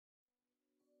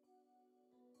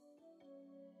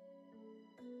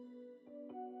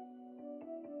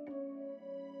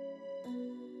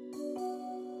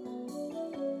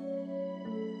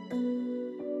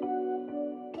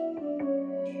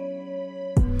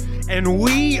And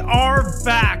we are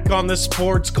back on the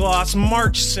Sports Gloss,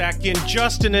 March 2nd.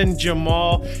 Justin and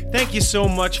Jamal, thank you so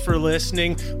much for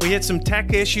listening. We had some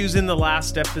tech issues in the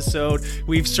last episode.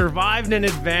 We've survived in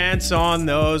advance on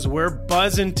those. We're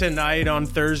buzzing tonight on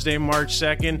Thursday, March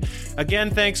 2nd. Again,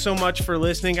 thanks so much for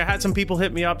listening. I had some people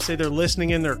hit me up, say they're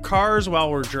listening in their cars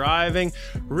while we're driving.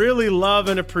 Really love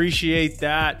and appreciate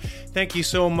that. Thank you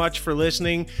so much for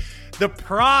listening. The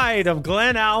pride of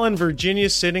Glen Allen, Virginia,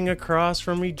 sitting across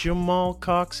from me, Jamal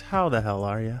Cox. How the hell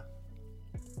are you?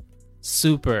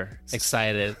 Super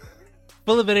excited.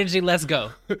 Full of energy. Let's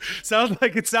go. Sounds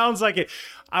like it.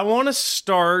 I want to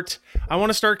start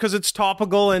because it's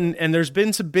topical and there's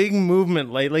been some big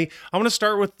movement lately. I want to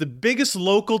start with the biggest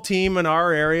local team in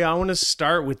our area. I want to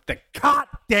start with the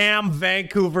goddamn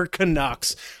Vancouver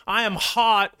Canucks. I am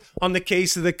hot on the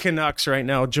case of the Canucks right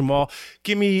now, Jamal.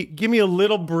 Give me a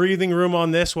little breathing room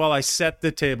on this while I set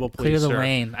the table, please, Clear the sir.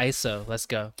 lane. ISO. Let's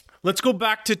go. Let's go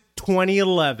back to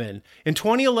 2011. In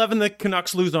 2011, the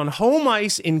Canucks lose on home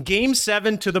ice in Game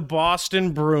 7 to the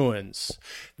Boston Bruins.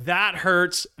 That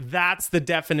hurts. That's the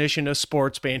definition of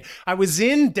sports pain. I was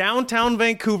in downtown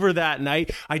Vancouver that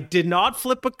night. I did not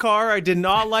flip a car. I did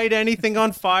not light anything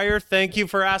on fire. Thank you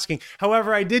for asking.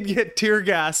 However, I did get tear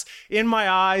gas in my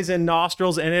eyes and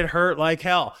nostrils, and it hurt like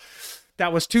hell.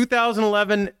 That was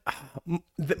 2011.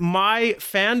 My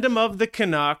fandom of the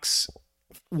Canucks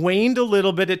waned a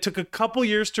little bit. It took a couple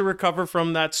years to recover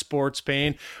from that sports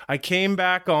pain. I came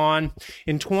back on.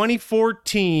 In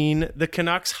 2014, the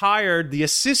Canucks hired the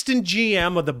assistant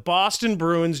GM of the Boston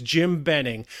Bruins, Jim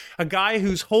Benning, a guy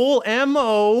whose whole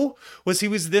MO was he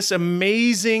was this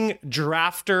amazing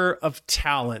drafter of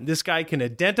talent. This guy can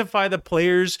identify the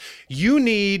players you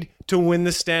need to win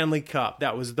the Stanley Cup.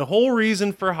 That was the whole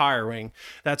reason for hiring.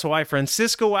 That's why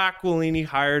Francisco Aquilini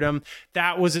hired him.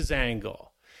 That was his angle.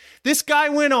 This guy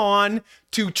went on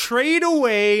to trade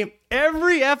away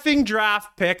every effing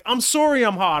draft pick. I'm sorry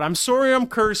I'm hot. I'm sorry I'm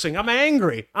cursing. I'm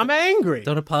angry.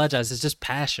 Don't apologize. It's just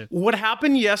passion. What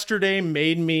happened yesterday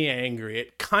made me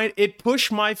angry. It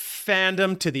pushed my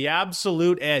fandom to the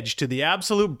absolute edge, to the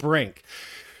absolute brink.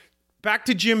 Back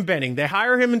to Jim Benning. They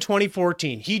hire him in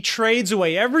 2014. He trades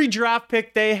away every draft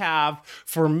pick they have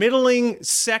for middling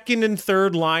second and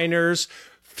third liners,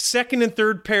 second and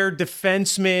third pair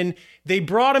defensemen. They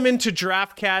brought him into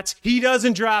Draft Cats. He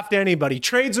doesn't draft anybody.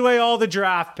 Trades away all the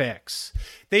draft picks.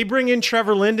 They bring in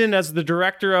Trevor Linden as the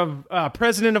director of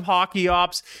president of hockey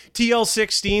ops.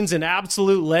 TL16's an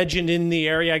absolute legend in the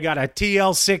area. I got a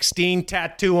TL16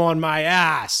 tattoo on my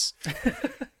ass.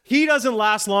 He doesn't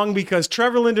last long because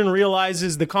Trevor Linden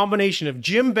realizes the combination of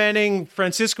Jim Benning,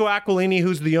 Francisco Aquilini,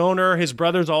 who's the owner, his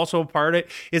brother's also a part of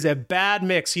it, is a bad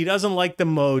mix. He doesn't like the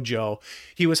mojo.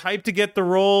 He was hyped to get the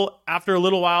role. After a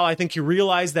little while, I think he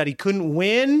realized that he couldn't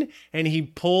win, and he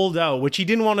pulled out, which he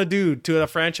didn't want to do to a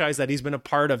franchise that he's been a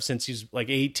part of since he's like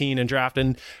 18 and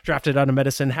drafted out of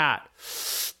Medicine Hat.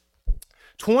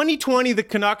 2020, the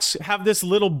Canucks have this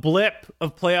little blip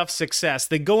of playoff success.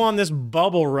 They go on this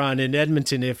bubble run in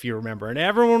Edmonton, if you remember, and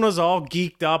everyone was all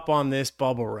geeked up on this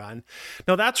bubble run.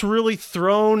 Now, that's really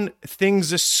thrown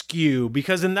things askew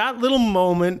because in that little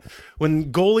moment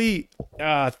when goalie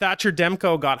Thatcher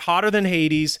Demko got hotter than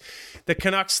Hades, the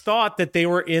Canucks thought that they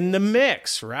were in the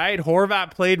mix, right?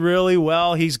 Horvat played really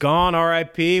well. He's gone,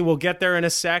 RIP. We'll get there in a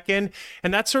second.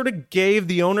 And that sort of gave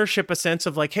the ownership a sense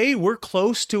of like, hey, we're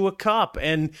close to a cup.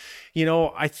 And, you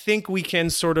know, I think we can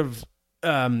sort of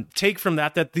take from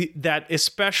that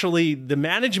especially the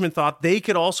management thought they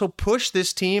could also push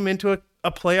this team into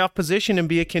a playoff position and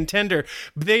be a contender.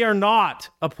 They are not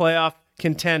a playoff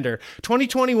contender.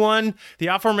 2021, the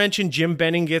aforementioned Jim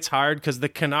Benning gets hired because the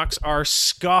Canucks are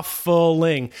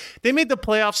scuffling. They made the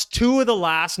playoffs 2 of the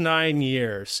last 9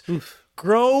 years. Oof.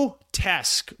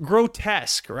 Grotesque,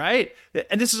 right?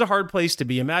 And this is a hard place to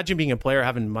be. Imagine being a player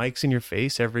having mics in your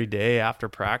face every day after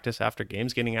practice, after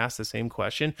games, getting asked the same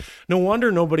question. No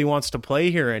wonder nobody wants to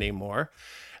play here anymore.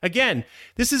 Again,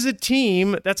 this is a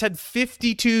team that's had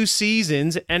 52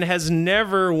 seasons and has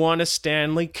never won a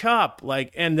Stanley Cup,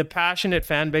 and the passionate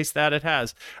fan base that it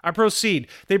has. I proceed.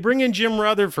 They bring in Jim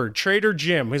Rutherford, Trader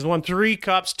Jim. He's won 3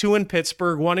 cups, 2 in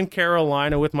Pittsburgh, 1 in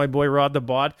Carolina with my boy Rod the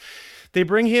Bod. They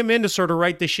bring him in to sort of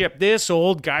right the ship. This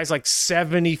old guy's like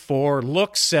 74,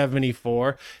 looks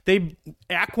 74.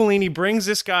 Aquilini brings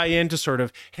this guy in to sort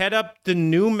of head up the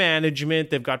new management.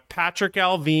 They've got Patrick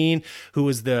Alvin, who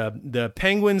was the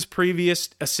Penguins' previous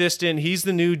assistant. He's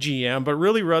the new GM, but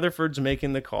really Rutherford's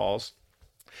making the calls.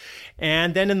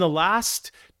 And then in the last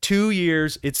 2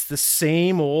 years, it's the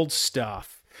same old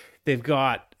stuff. They've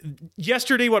got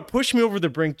yesterday, what pushed me over the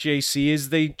brink, JC, is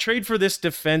they trade for this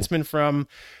defenseman from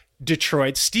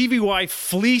Detroit. Stevie Y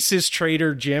fleeces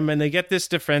Trader Jim, and they get this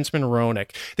defenseman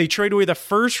Roenick. They trade away the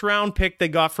first round pick they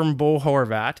got from Bo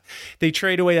Horvat. They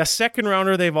trade away a second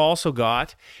rounder they've also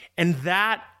got. And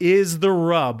that is the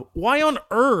rub. Why on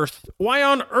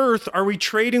earth are we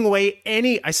trading away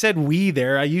any, I said we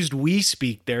there, I used we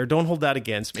speak there, don't hold that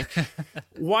against me.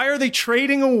 Why are they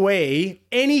trading away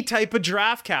any type of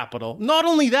draft capital? Not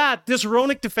only that, this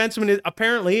Roenick defenseman is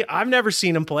apparently, I've never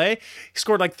seen him play. He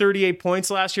scored like 38 points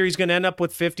last year. He's going to end up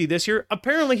with 50 this year.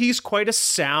 Apparently he's quite a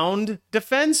sound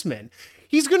defenseman.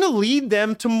 He's going to lead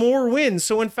them to more wins.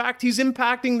 So, in fact, he's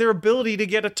impacting their ability to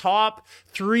get a top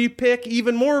 3 pick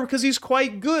even more because he's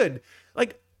quite good.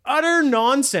 Like, utter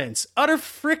nonsense. Utter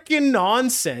freaking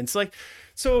nonsense. Like,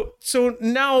 so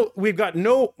now we've got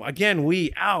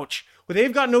ouch. Well,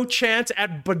 they've got no chance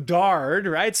at Bedard,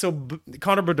 right? So,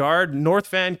 Connor Bedard, North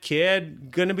Van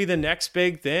kid, going to be the next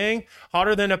big thing.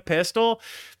 Hotter than a pistol.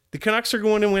 The Canucks are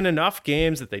going to win enough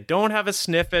games that they don't have a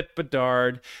sniff at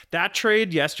Bedard. That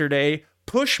trade yesterday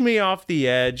pushed me off the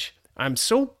edge. I'm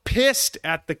so pissed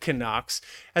at the Canucks.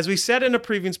 As we said in a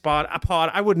previous pod,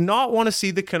 I would not want to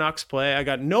see the Canucks play. I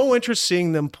got no interest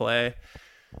seeing them play.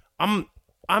 I'm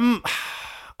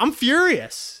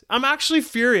furious. I'm actually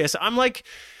furious. I'm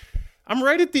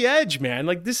right at the edge, man.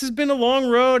 Like, this has been a long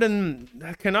road, and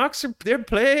the Canucks they're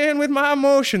playing with my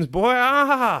emotions, boy.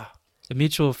 A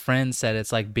mutual friend said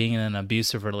it's like being in an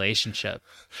abusive relationship.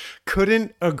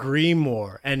 Couldn't agree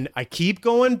more. And I keep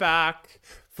going back,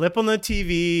 flip on the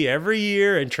TV every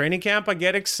year. In training camp, I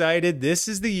get excited. This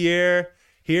is the year.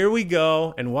 Here we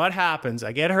go. And what happens?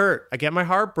 I get hurt. I get my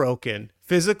heart broken.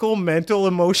 Physical, mental,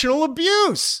 emotional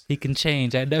abuse. He can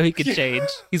change. I know he can change.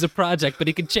 He's a project, but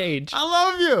he can change. I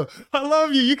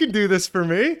love you. You can do this for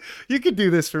me.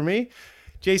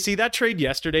 JC, that trade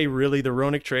yesterday, really, the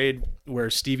Roenick trade where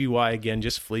Stevie Y again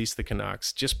just fleeced the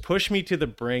Canucks, just pushed me to the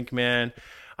brink, man.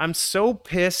 I'm so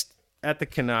pissed at the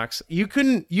Canucks. You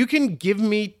can give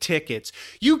me tickets.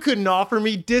 You couldn't offer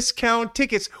me discount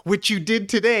tickets, which you did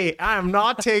today. I am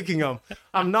not taking them.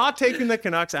 I'm not taking the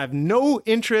Canucks. I have no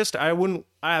interest.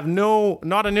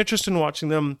 Not an interest in watching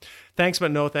them. Thanks, but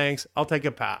no thanks. I'll take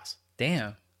a pass.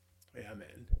 Damn. Yeah, man.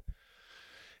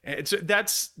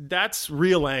 That's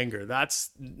real anger.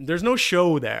 There's no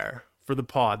show there for the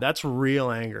pod. That's real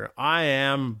anger. I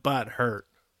am butthurt.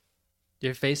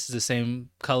 Your face is the same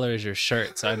color as your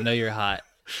shirt, so I know you're hot.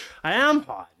 I am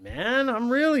hot, man. I'm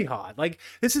really hot. Like,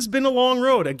 this has been a long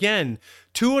road. Again,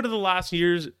 2 out of the last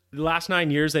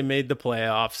 9 years they made the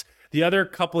playoffs. The other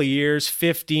couple of years,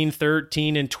 15,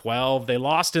 13, and 12, they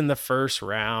lost in the first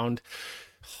round.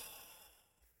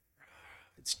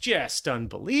 It's just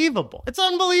unbelievable. It's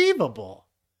unbelievable.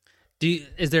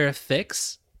 Is there a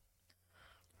fix?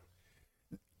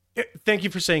 Thank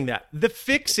you for saying that. The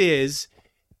fix is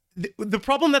the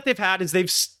problem that they've had is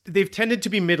they've tended to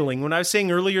be middling. When I was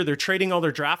saying earlier, they're trading all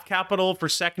their draft capital for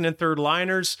second and third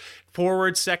liners,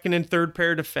 forward, second and third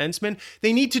pair defensemen.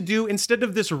 They need to do, instead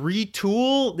of this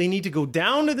retool, they need to go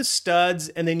down to the studs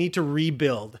and they need to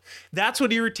rebuild. That's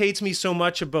what irritates me so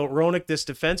much about Roenick, this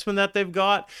defenseman that they've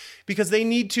got, because they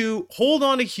need to hold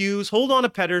on to Hughes, hold on to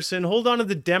Pettersson, hold on to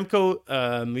the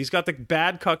Demko. He's got the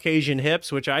bad Caucasian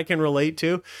hips, which I can relate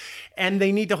to. And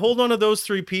they need to hold on to those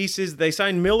 3 pieces. They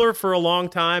signed Miller for a long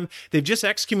time. They've just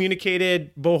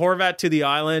excommunicated Bo Horvat to the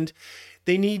island.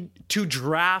 They need to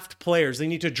draft players. They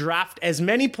need to draft as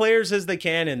many players as they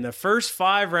can in the first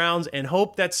 5 rounds and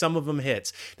hope that some of them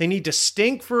hits. They need to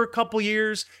stink for a couple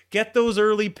years, get those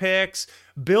early picks,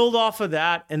 build off of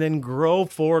that, and then grow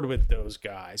forward with those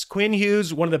guys. Quinn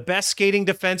Hughes, one of the best skating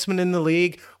defensemen in the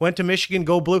league, went to Michigan,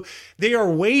 go blue. They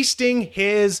are wasting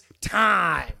his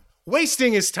time.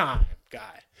 Wasting his time,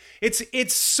 guy.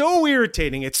 It's so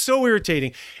irritating. It's so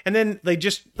irritating. And then they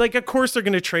just, like, of course they're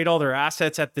going to trade all their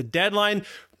assets at the deadline.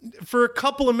 For a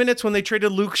couple of minutes when they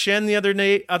traded Luke Shen the other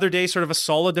day, sort of a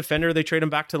solid defender, they trade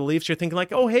him back to the Leafs. You're thinking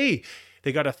like, oh, hey,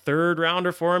 they got a 3rd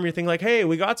rounder for him. You're thinking like, hey,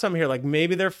 we got some here. Like,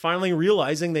 maybe they're finally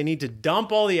realizing they need to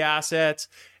dump all the assets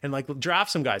and like draft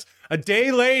some guys. A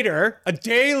day later,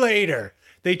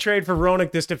 they trade for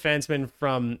Roenick, this defenseman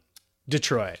from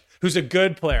Detroit, who's a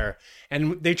good player.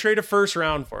 And they trade a first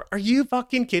round for it. Are you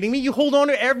fucking kidding me? You hold on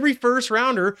to every first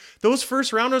rounder. Those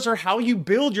first rounders are how you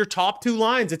build your top 2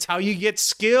 lines. It's how you get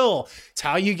skill. It's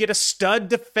how you get a stud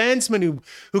defenseman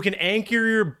who can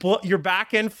anchor your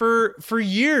back end for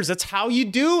years. That's how you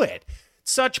do it.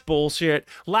 Such bullshit.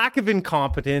 Lack of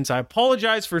incompetence. I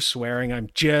apologize for swearing. I'm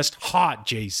just hot,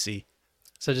 JC.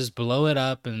 So just blow it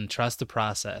up and trust the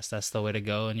process. That's the way to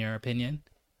go, in your opinion?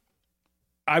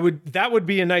 that would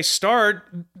be a nice start.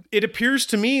 It appears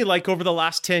to me like over the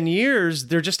last 10 years,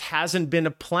 there just hasn't been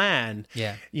a plan.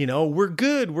 Yeah. We're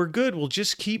good. We'll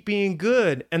just keep being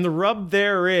good. And the rub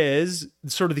there is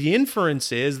sort of the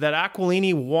inference is that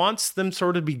Aquilini wants them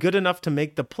sort of be good enough to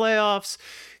make the playoffs,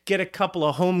 get a couple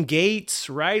of home gates,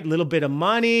 right? A little bit of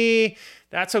money.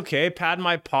 That's okay. Pad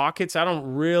my pockets. I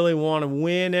don't really want to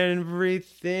win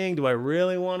everything. Do I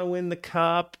really want to win the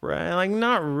cup? Right? Like,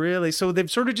 not really. So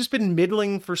they've sort of just been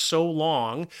middling for so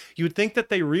long. You would think that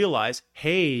they realize,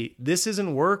 hey, this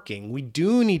isn't working. We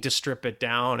do need to strip it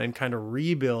down and kind of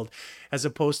rebuild as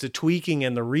opposed to tweaking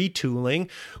and the retooling,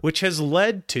 which has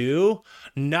led to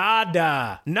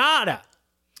nada.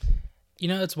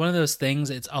 It's one of those things.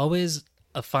 It's always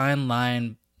a fine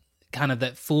line, kind of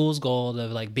that fool's gold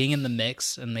of like being in the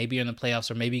mix, and maybe you're in the playoffs,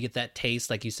 or maybe you get that taste,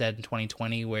 like you said, in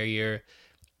 2020, where you're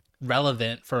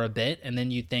relevant for a bit, and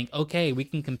then you think, okay, we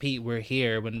can compete, we're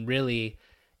here, when really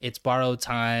it's borrowed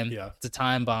time. Yeah. It's a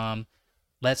time bomb.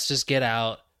 Let's just get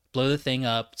out, blow the thing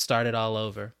up, start it all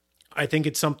over. I think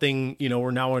it's something,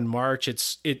 we're now in March.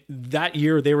 That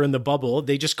year they were in the bubble.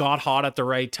 They just got hot at the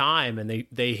right time, and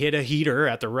they hit a heater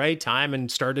at the right time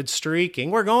and started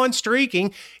streaking. We're going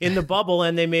streaking in the bubble,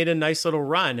 and they made a nice little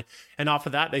run. And off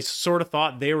of that, they sort of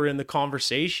thought they were in the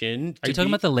conversation. Are you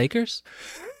talking about the Lakers?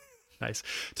 Nice.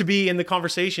 To be in the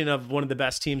conversation of one of the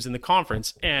best teams in the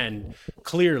conference. And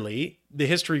clearly the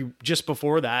history just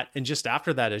before that and just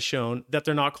after that has shown that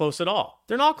they're not close at all.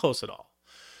 They're not close at all.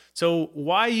 So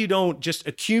why you don't just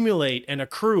accumulate and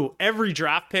accrue every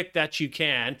draft pick that you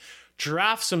can,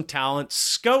 draft some talent,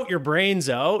 scout your brains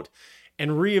out,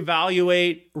 and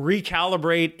reevaluate,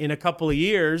 recalibrate in a couple of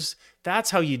years.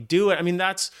 That's how you do it. I mean,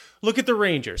 look at the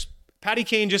Rangers. Patty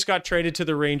Kane just got traded to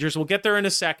the Rangers. We'll get there in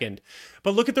a second.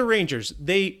 But look at the Rangers.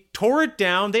 They tore it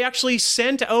down. They actually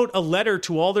sent out a letter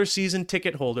to all their season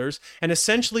ticket holders. And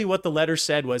essentially what the letter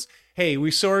said was, hey,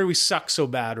 we're sorry we suck so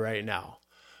bad right now.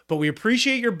 But we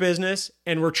appreciate your business,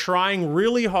 and we're trying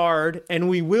really hard, and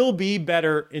we will be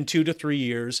better in 2 to 3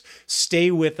 years. Stay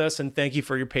with us, and thank you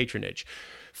for your patronage.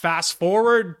 Fast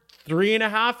forward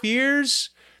 3.5 years,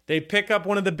 they pick up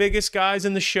one of the biggest guys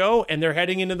in the show, and they're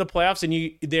heading into the playoffs,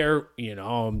 and they're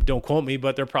don't quote me,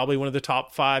 but they're probably one of the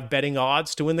top 5 betting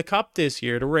odds to win the cup this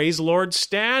year, to raise Lord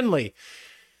Stanley.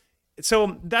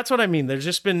 So that's what I mean. There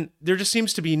just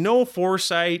seems to be no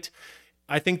foresight.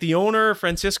 I think the owner,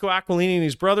 Francisco Aquilini, and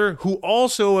his brother, who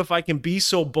also, if I can be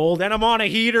so bold, and I'm on a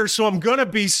heater, so I'm going to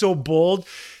be so bold,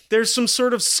 there's some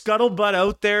sort of scuttlebutt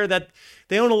out there that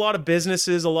they own a lot of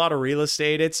businesses, a lot of real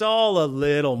estate. It's all a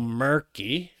little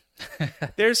murky.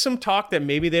 There's some talk that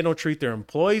maybe they don't treat their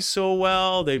employees so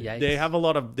well. They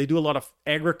do a lot of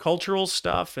agricultural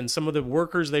stuff, and some of the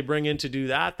workers they bring in to do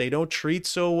that, they don't treat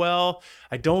so well.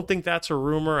 I don't think that's a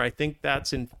rumor. I think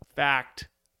that's in fact.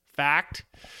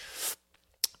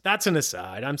 That's an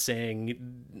aside. I'm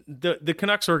saying the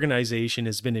Canucks organization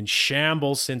has been in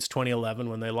shambles since 2011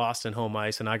 when they lost in home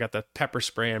ice, and I got the pepper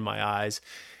spray in my eyes.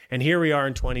 And here we are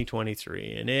in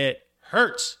 2023, and it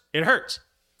hurts. It hurts.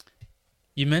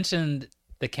 You mentioned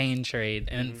the Kane trade,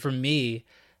 and for me,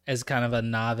 as kind of a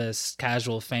novice,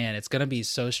 casual fan, it's going to be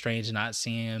so strange not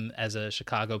seeing him as a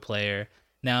Chicago player.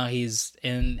 Now he's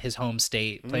in his home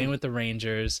state, playing with the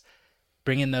Rangers,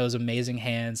 bringing those amazing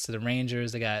hands to the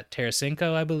Rangers. They got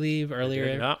Tarasenko, I believe,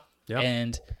 earlier,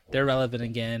 and they're relevant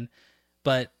again.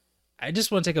 But I just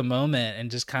want to take a moment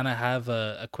and just kind of have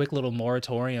a quick little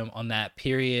moratorium on that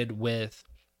period with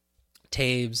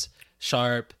Taves,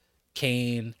 Sharp,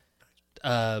 Kane,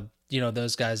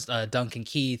 those guys, Duncan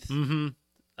Keith,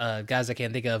 guys I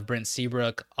can't think of, Brent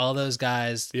Seabrook, all those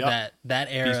guys, that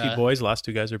era. BC boys, last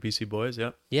 2 guys are BC boys,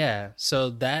 Yeah, so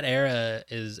that era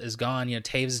is gone.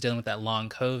 Taves is dealing with that long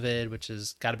COVID, which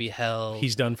has got to be hell.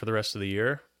 He's done for the rest of the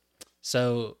year.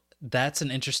 So that's an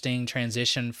interesting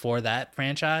transition for that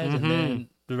franchise. And then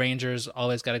the Rangers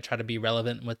always got to try to be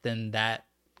relevant within that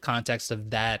context of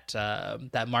that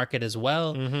market as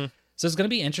well. So it's going to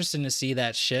be interesting to see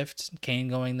that shift. Kane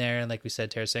going there, and like we said,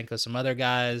 Tarasenko, some other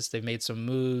guys. They've made some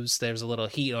moves. There's a little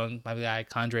heat on my guy,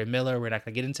 Condre Miller. We're not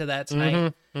going to get into that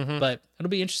tonight. But it'll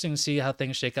be interesting to see how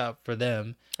things shake out for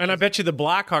them. And I bet you the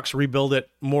Blackhawks rebuild it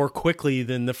more quickly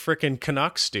than the frickin'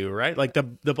 Canucks do, right? Like the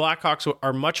Blackhawks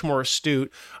are much more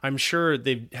astute. I'm sure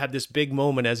they've had this big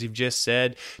moment, as you've just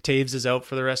said. Taves is out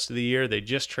for the rest of the year. They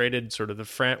just traded sort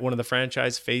of one of the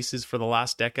franchise faces for the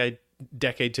last decade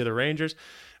to the Rangers.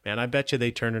 Man, I bet you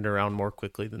they turn it around more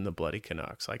quickly than the bloody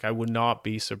Canucks. Like, I would not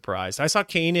be surprised. I saw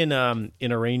Kane in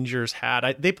a Rangers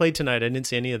hat. They played tonight. I didn't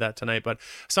see any of that tonight, but I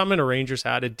saw him in a Rangers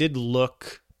hat. It did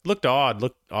looked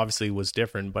odd. Obviously was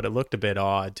different, but it looked a bit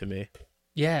odd to me.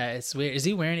 Yeah, it's weird. Is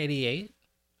he wearing 88?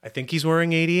 I think he's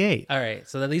wearing 88. All right,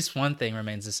 so at least one thing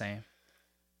remains the same.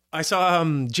 I saw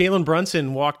Jalen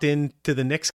Brunson walked into the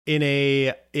Knicks in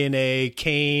a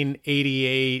Kane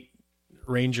 88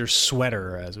 Ranger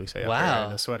sweater, as we say. Wow. Up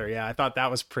there, a sweater. Yeah, I thought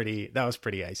that was pretty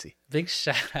icy. Big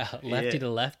shout out, lefty to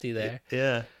lefty there.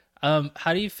 Yeah.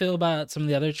 How do you feel about some of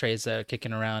the other trades that are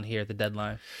kicking around here at the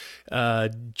deadline?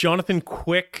 Jonathan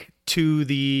Quick to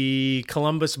the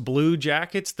Columbus Blue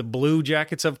Jackets, the Blue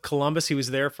Jackets of Columbus. He was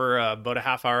there for about a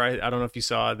half hour. I don't know if you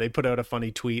saw it. They put out a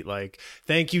funny tweet like,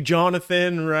 "Thank you,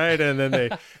 Jonathan," right? And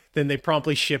then they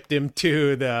promptly shipped him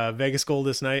to the Vegas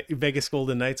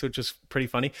Golden Knights, which was pretty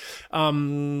funny.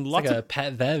 Like a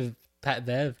Pat Vev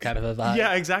kind of a vibe.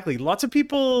 Yeah, exactly. Lots of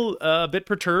people a bit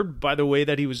perturbed by the way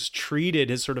that he was treated,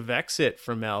 his sort of exit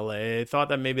from LA. Thought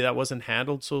that maybe that wasn't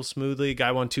handled so smoothly.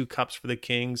 Guy won 2 cups for the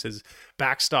Kings, has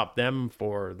backstopped them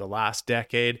for the last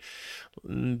decade.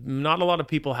 Not a lot of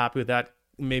people happy with that.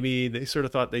 Maybe they sort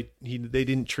of thought they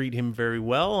didn't treat him very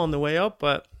well on the way up,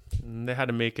 but they had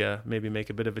to make a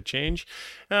bit of a change.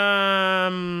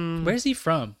 Where's he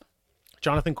from?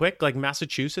 Jonathan Quick, like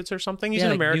Massachusetts or something. He's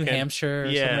an American. New Hampshire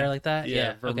or somewhere like that.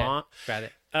 Yeah, Vermont. Okay. Got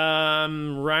it.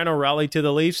 Ryan O'Reilly to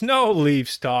the Leafs. No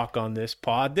Leafs talk on this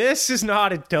pod. This is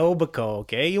not Etobicoke,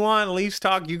 okay? You want Leafs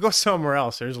talk, you go somewhere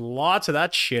else. There's lots of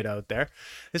that shit out there.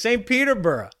 This ain't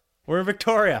Peterborough. We're in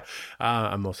Victoria.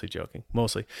 I'm mostly joking.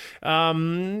 Mostly.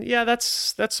 Yeah,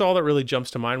 that's all that really jumps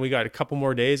to mind. We got a couple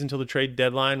more days until the trade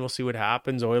deadline. We'll see what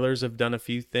happens. Oilers have done a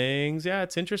few things. Yeah,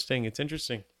 it's interesting.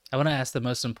 I want to ask the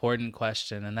most important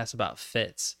question, and that's about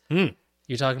fits.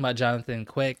 You're talking about Jonathan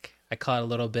Quick. I caught a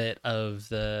little bit of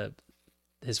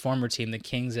his former team, the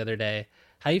Kings, the other day.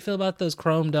 How do you feel about those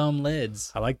chrome dome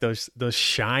lids? I like those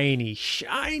shiny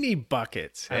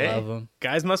buckets. I love them.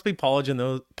 Guys must be polishing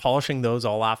those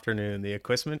all afternoon. The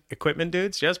equipment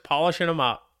dudes just polishing them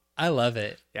up. I love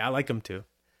it. Yeah, I like them too.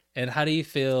 And how do you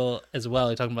feel as well?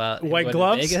 You're talking about white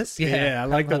gloves? Vegas? Yeah, I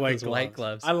like the white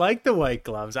gloves. I like the white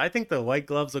gloves. I think the white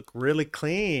gloves look really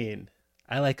clean.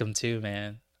 I like them too,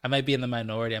 man. I might be in the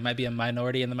minority. I might be a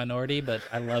minority in the minority, but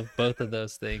I love both of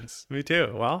those things. Me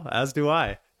too. Well, as do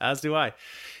I.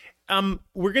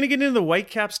 We're going to get into the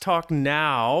Whitecaps talk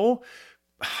now,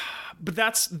 but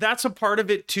that's a part of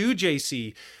it too,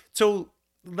 JC. So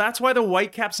that's why the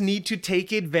Whitecaps need to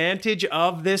take advantage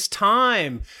of this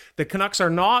time. The Canucks are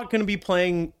not going to be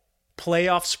playing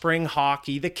playoff spring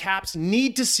hockey. The Caps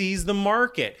need to seize the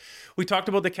market. We talked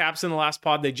about the Caps in the last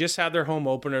pod. They just had their home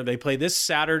opener. They play this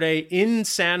Saturday in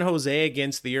San Jose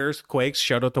against the Earthquakes.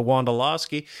 Shout out to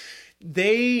Wondolowski.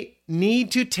 They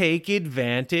need to take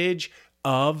advantage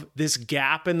of this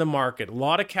gap in the market. A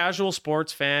lot of casual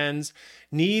sports fans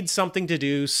need something to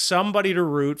do, somebody to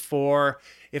root for.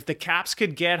 If the Caps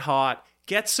could get hot,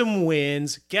 get some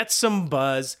wins, get some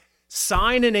buzz,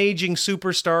 sign an aging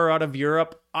superstar out of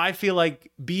Europe, I feel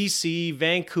like BC,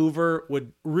 Vancouver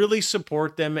would really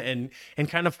support them and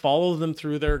kind of follow them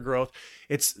through their growth.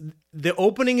 It's the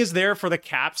opening is there for the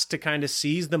Caps to kind of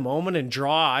seize the moment and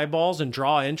draw eyeballs and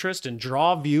draw interest and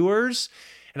draw viewers.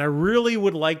 And I really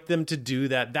would like them to do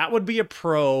that. That would be a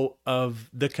pro of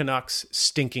the Canucks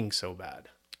stinking so bad.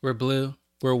 We're blue.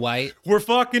 We're white. We're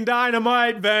fucking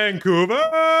dynamite,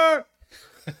 Vancouver.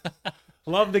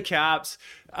 Love the Caps.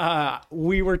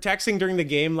 We were texting during the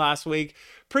game last week.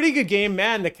 Pretty good game,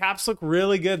 man. The Caps look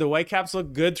really good. The Whitecaps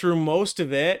look good through most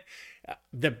of it.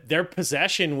 Their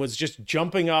possession was just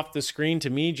jumping off the screen to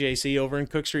me, JC, over in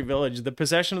Cook Street Village. The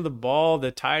possession of the ball,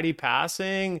 the tidy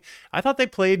passing, I thought they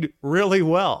played really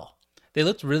well. They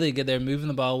looked really good. They're moving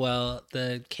the ball well.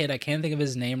 The kid, I can't think of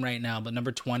his name right now, but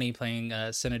number 20 playing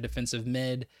center defensive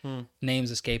mid.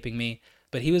 Name's escaping me.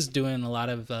 But he was doing a lot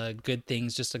of good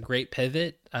things, just a great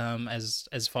pivot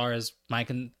as far as my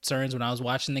concerns when I was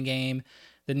watching the game.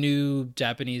 The new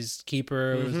Japanese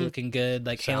keeper was looking good,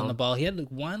 like handling the ball. He had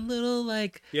like one little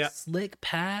slick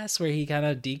pass where he kind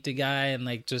of deked a guy and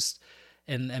like just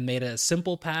and made a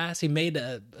simple pass. He made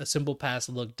a simple pass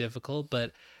look difficult,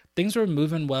 but things were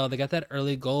moving well. They got that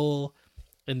early goal,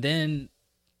 and then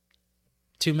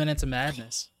 2 minutes of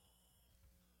madness.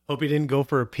 Hope you didn't go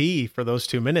for a pee for those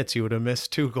 2 minutes. You would have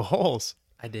missed 2 goals.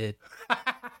 I did. I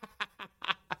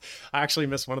actually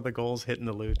missed one of the goals hitting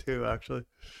the loo too, actually.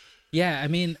 Yeah, I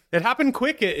mean, it happened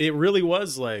quick. It really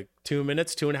was like 2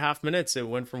 minutes, 2.5 minutes. It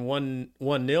went from 1-0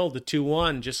 to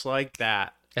 2-1, just like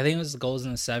that. I think it was the goals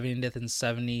in the 70th and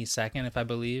 72nd, if I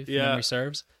believe, memory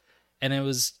serves. And it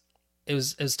was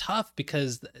tough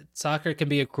because soccer can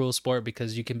be a cruel sport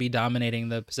because you can be dominating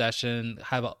the possession,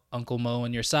 have Uncle Mo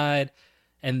on your side,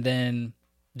 and then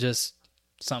just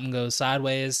something goes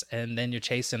sideways, and then you're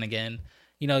chasing again.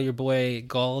 You know, your boy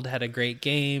Gold had a great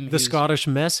game. The Scottish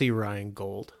Messi, Ryan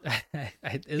Gold.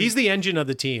 He's the engine of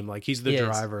the team. Like, he's the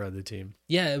driver of the team.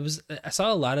 Yeah, I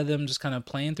saw a lot of them just kind of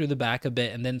playing through the back a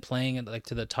bit and then playing like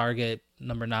to the target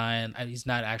number 9. He's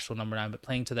not actual number 9, but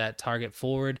playing to that target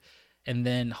forward and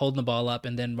then holding the ball up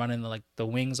and then running like the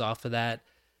wings off of that.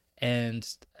 And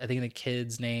I think the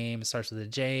kid's name starts with a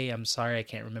J. I'm sorry, I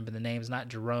can't remember the name. It's not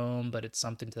Jerome, but it's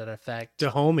something to that effect.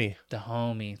 Dahomey.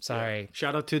 Sorry. Yeah.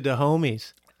 Shout out to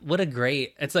Dahomies. What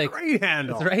a it's like great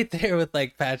handle. It's right there with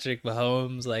like Patrick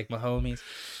Mahomes, like Mahomes.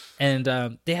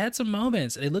 And they had some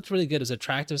moments. It looked really good. It was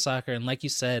attractive soccer. And like you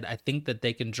said, I think that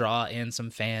they can draw in some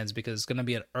fans because it's going to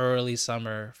be an early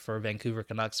summer for Vancouver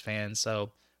Canucks fans.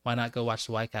 So why not go watch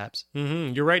the Whitecaps?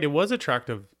 Mm-hmm. You're right. It was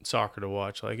attractive soccer to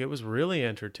watch. Like, it was really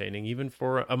entertaining. Even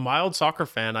for a mild soccer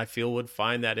fan, I feel would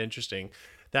find that interesting.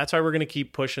 That's why we're going to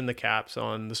keep pushing the Caps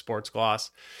on the Sports Gloss.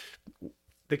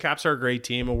 The Caps are a great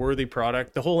team, a worthy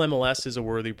product. The whole MLS is a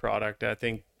worthy product. I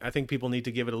think people need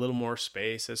to give it a little more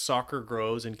space as soccer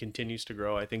grows and continues to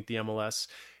grow. I think the MLS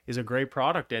is a great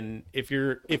product. And if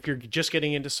you're just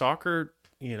getting into soccer,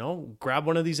 you know, grab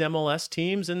one of these MLS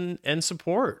teams and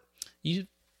support.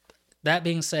 That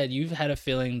being said, you've had a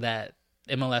feeling that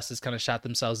MLS has kind of shot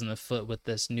themselves in the foot with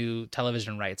this new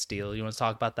television rights deal. You want to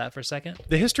talk about that for a second?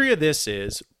 The history of this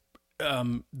is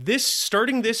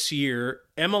starting this year,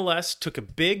 MLS took a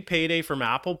big payday from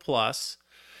Apple Plus.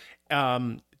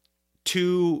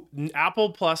 To Apple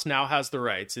Plus now has the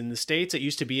rights. In the States, it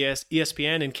used to be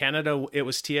ESPN. In Canada, it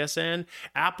was TSN.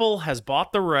 Apple has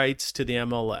bought the rights to the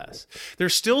MLS.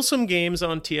 There's still some games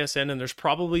on TSN, and there's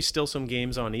probably still some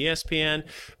games on ESPN,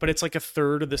 but it's like a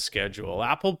third of the schedule.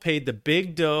 Apple paid the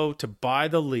big dough to buy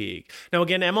the league. Now,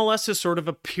 again, MLS is sort of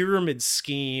a pyramid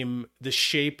scheme, the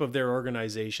shape of their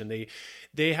organization.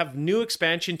 They have new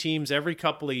expansion teams every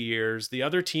couple of years. The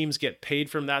other teams get paid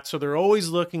from that, so they're always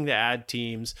looking to add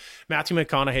teams. Matthew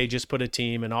McConaughey just put a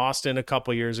team in Austin a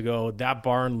couple of years ago. That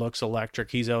barn looks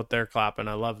electric. He's out there clapping.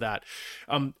 I love that.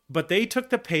 But they took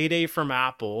the payday from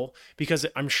Apple because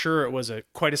I'm sure it was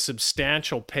quite a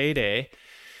substantial payday.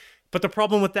 But the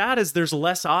problem with that is there's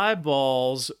less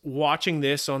eyeballs watching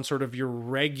this on sort of your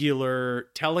regular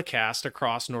telecast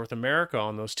across North America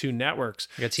on those two networks.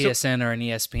 Like a TSN or an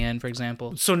ESPN, for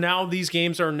example. So now these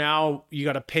games you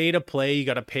got to pay to play, you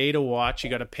got to pay to watch, you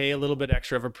got to pay a little bit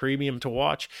extra of a premium to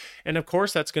watch. And of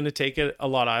course, that's going to take a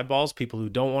lot of eyeballs. People who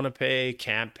don't want to pay,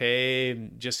 can't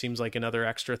pay, just seems like another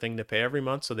extra thing to pay every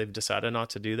month. So they've decided not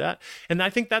to do that. And I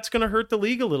think that's going to hurt the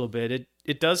league a little bit.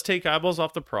 It does take eyeballs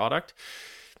off the product.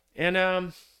 And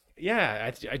I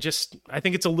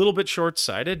think it's a little bit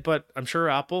short-sighted, but I'm sure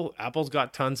Apple's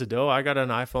got tons of dough. I got an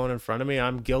iPhone in front of me.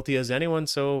 I'm guilty as anyone,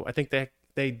 so I think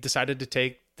they decided to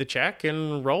take the check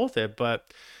and roll with it.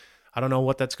 But I don't know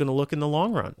what that's going to look in the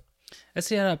long run. Let's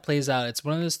see how that plays out. It's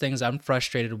one of those things I'm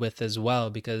frustrated with as well,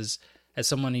 because as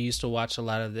someone who used to watch a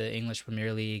lot of the English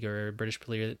Premier League or British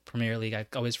Premier League, I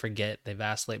always forget they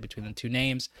vacillate between the two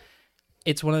names.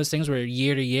 It's one of those things where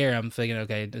year to year I'm thinking,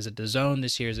 okay, is it DAZN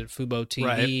this year? Is it Fubo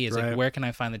TV? Right. Where can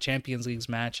I find the Champions League's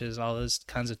matches? All those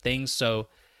kinds of things. So,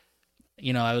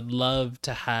 you know, I would love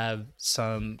to have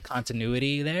some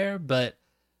continuity there, but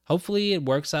hopefully it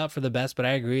works out for the best. But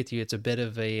I agree with you; it's a bit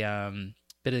of a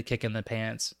kick in the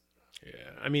pants.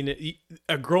 Yeah, I mean,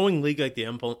 a growing league like the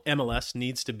MLS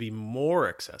needs to be more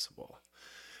accessible.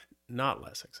 Not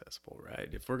less accessible, right?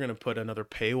 If we're going to put another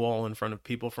paywall in front of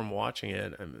people from watching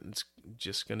it, I mean, it's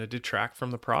just going to detract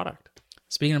from the product.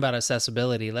 Speaking about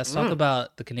accessibility, let's talk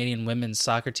about the Canadian women's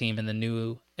soccer team and the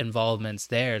new involvements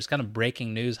there. It's kind of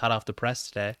breaking news hot off the press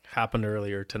today. Happened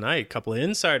earlier tonight. A couple of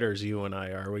insiders, you and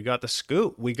I are. We got the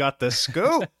scoop.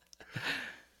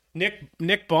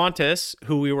 Nick Bontis,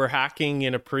 who we were hacking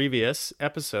in a previous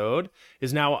episode,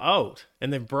 is now out.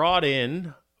 And they've brought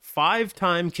in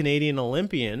 5-time Canadian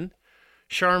Olympian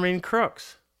Charmaine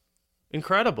Crooks.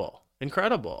 Incredible.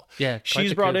 Yeah,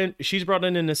 she's brought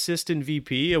in an assistant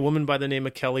VP, a woman by the name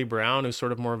of Kelly Brown, who's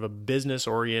sort of more of a business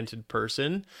oriented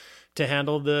person, to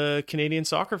handle the Canadian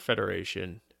Soccer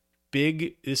Federation.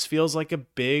 This feels like a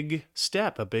big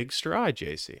step, a big stride,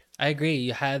 JC. I agree.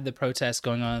 You had the protests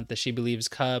going on at the She Believes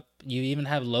Cup. You even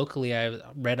have locally, I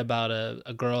read about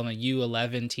a girl on the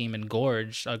U11 team in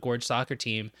Gorge, a Gorge soccer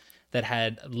team, that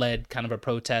had led kind of a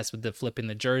protest with the flipping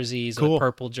the jerseys, the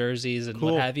purple jerseys and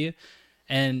what have you.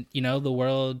 And, you know, the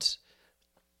world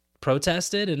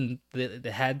protested and it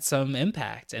had some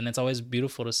impact. And it's always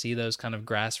beautiful to see those kind of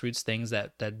grassroots things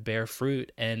that bear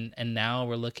fruit. And now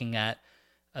we're looking at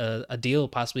a deal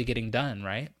possibly getting done,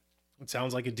 right? It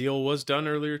sounds like a deal was done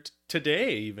earlier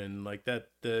today, even like that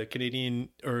the Canadian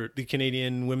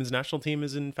women's national team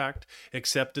has in fact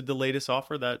accepted the latest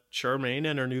offer that Charmaine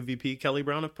and our new VP Kelly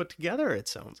Brown have put together. It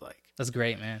sounds like That's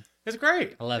great, man. it's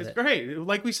great. I love it's it. great.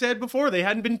 Like we said before, they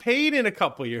hadn't been paid in a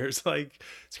couple years. Like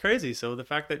it's crazy. So the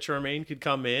fact that Charmaine could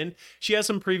come in, she has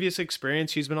some previous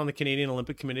experience. She's been on the Canadian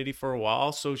Olympic Committee for a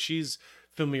while, so she's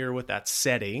familiar with that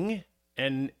setting,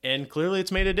 and clearly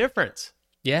it's made a difference.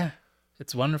 Yeah,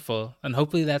 it's wonderful. And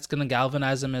hopefully that's going to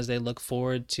galvanize them as they look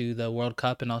forward to the World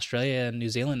Cup in Australia and New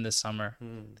Zealand this summer.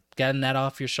 Getting that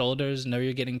off your shoulders, know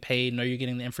you're getting paid, know you're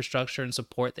getting the infrastructure and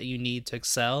support that you need to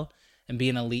excel and be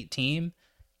an elite team.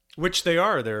 Which they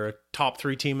are. They're a top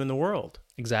 3 team in the world.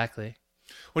 Exactly.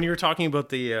 When you were talking about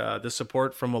the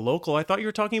support from a local, I thought you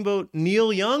were talking about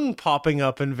Neil Young popping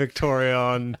up in Victoria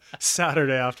on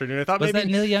Saturday afternoon. I thought Was maybe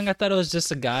that Neil Young? I thought it was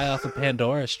just a guy off of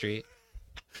Pandora Street.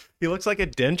 he looks like a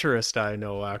denturist. I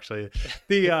know, actually.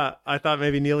 I thought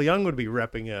maybe Neil Young would be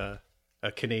repping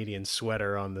a Canadian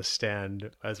sweater on the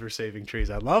stand as we're saving trees.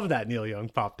 I love that Neil Young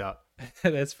popped up.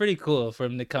 That's pretty cool for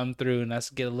him to come through and us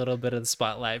get a little bit of the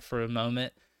spotlight for a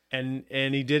moment. And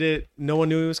he did it. No one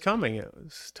knew he was coming. It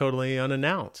was totally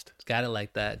unannounced. Got it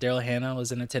like that. Daryl Hannah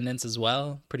was in attendance as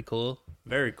well. Pretty cool.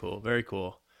 Very cool. Very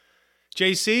cool.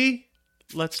 JC,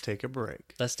 let's take a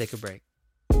break. Let's take a break.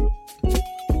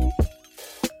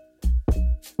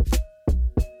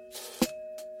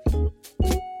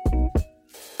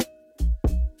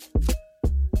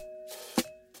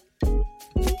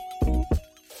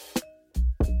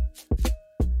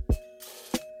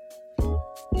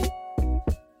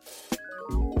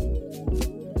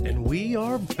 We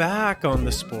are back on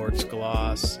the Sports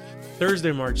Gloss,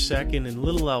 Thursday, March 2nd in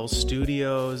Little Owl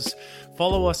Studios.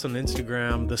 Follow us on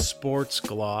Instagram, The Sports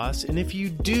Gloss. And if you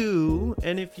do,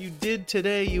 and if you did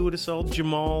today, you would have saw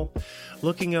Jamal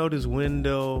looking out his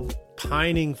window,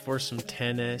 pining for some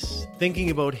tennis, thinking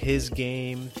about his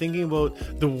game, thinking about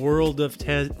the world of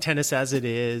tennis as it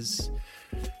is.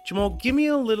 Jamal, give me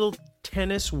a little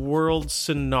tennis world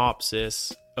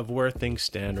synopsis of where things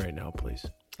stand right now, please.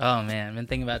 Oh man, I've been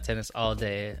thinking about tennis all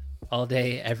day,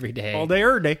 every day. All day,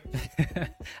 every day.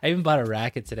 I even bought a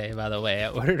racket today, by the way. I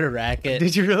ordered a racket.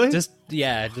 Did you really? Just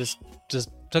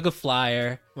took a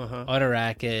flyer on a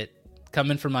racket,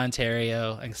 coming from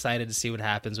Ontario. I'm excited to see what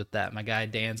happens with that. My guy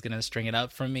Dan's going to string it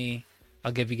up for me.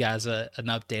 I'll give you guys an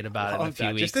update about it in a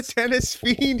few weeks. Just a tennis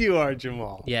fiend you are,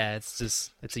 Jamal. Yeah,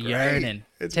 it's a yearning.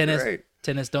 It's tennis, great.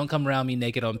 Tennis, don't come around me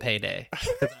naked on payday.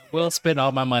 'Cause I will spend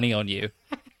all my money on you.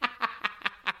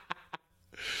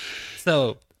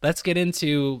 So let's get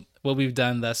into what we've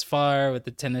done thus far with the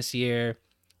tennis year.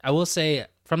 I will say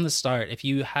from the start, if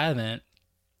you haven't,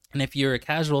 and if you're a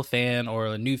casual fan or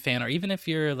a new fan, or even if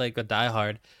you're like a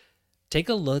diehard, take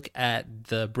a look at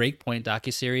the Breakpoint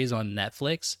docuseries on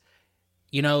Netflix.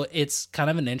 You know, it's kind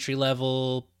of an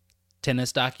entry-level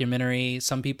tennis documentary.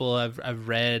 Some people I've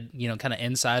read, you know, kind of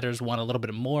insiders want a little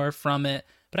bit more from it.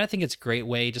 But I think it's a great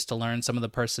way just to learn some of the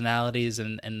personalities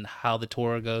and how the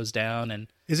tour goes down. And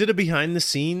is it a behind the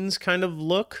scenes kind of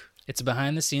look? It's a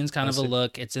behind the scenes kind of a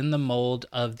look. It's in the mold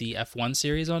of the F1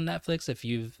 series on Netflix, if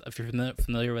you're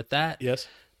familiar with that. Yes.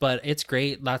 But it's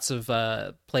great. Lots of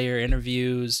player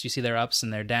interviews. You see their ups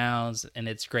and their downs, and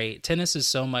it's great. Tennis is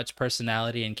so much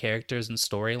personality and characters and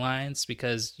storylines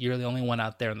because you're the only one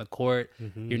out there on the court.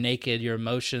 Mm-hmm. You're naked. Your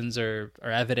emotions are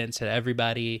evident to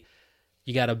everybody.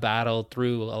 You got to battle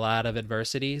through a lot of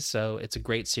adversity. So it's a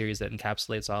great series that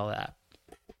encapsulates all of that.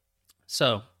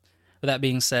 So with that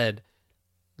being said,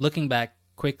 looking back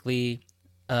quickly,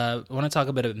 I want to talk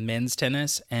a bit of men's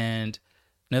tennis. And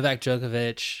Novak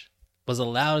Djokovic was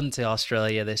allowed into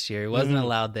Australia this year. He wasn't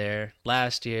allowed there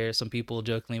last year. Some people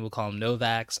jokingly will call him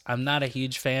Novaks. I'm not a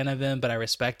huge fan of him, but I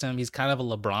respect him. He's kind of a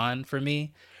LeBron for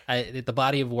me. The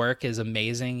body of work is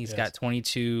amazing. He's got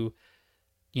 22,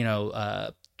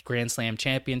 Grand Slam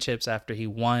championships after he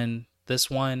won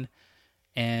this one.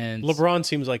 And LeBron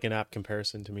seems like an apt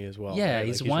comparison to me as well. Yeah, right?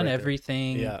 he's like won right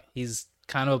everything. Yeah. He's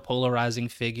kind of a polarizing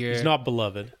figure. He's not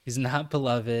beloved.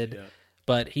 Yeah.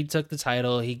 But he took the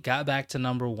title. He got back to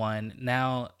number one.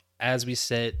 Now, as we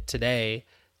sit today,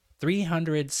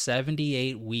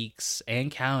 378 weeks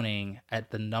and counting at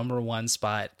the number one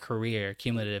spot career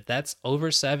cumulative. That's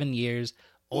over 7 years,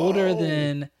 older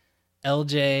than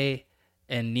LJ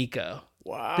and Nico.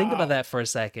 Wow. Think about that for a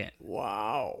second.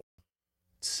 Wow.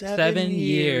 7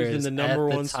 years in the number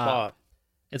at the one top. spot.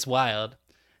 It's wild.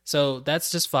 So that's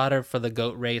just fodder for the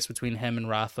GOAT race between him and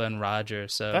Rafa and Roger.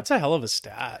 So that's a hell of a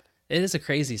stat. It is a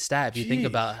crazy stat if you think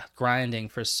about grinding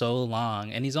for so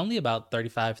long. And he's only about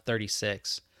 35,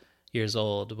 36. years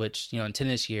old, which, you know, in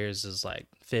tennis years is like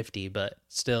 50, but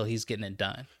still he's getting it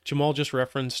done. Jamal just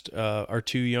referenced our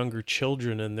 2 younger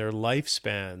children, and their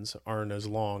lifespans aren't as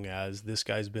long as this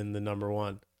guy's been the number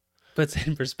one. Puts it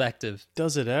in perspective.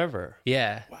 Does it ever?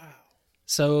 Yeah. Wow.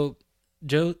 So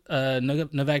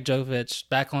Novak Djokovic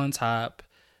back on top,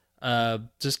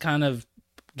 just kind of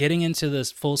getting into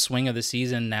this full swing of the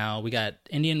season now. We got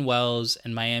Indian Wells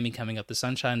and Miami coming up, the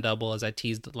Sunshine Double, as I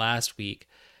teased last week.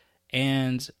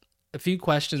 And a few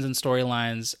questions and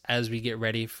storylines as we get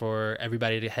ready for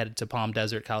everybody to head to Palm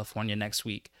Desert, California next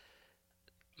week.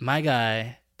 My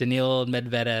guy, Daniil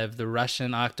Medvedev, the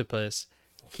Russian octopus,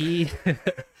 he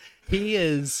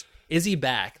is he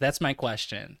back? That's my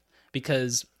question.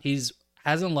 Because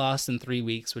hasn't lost in 3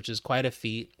 weeks, which is quite a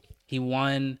feat. He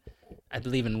won, I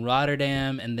believe, in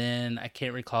Rotterdam, and then I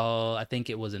can't recall, I think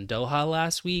it was in Doha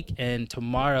last week, and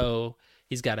tomorrow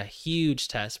he's got a huge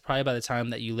test. Probably by the time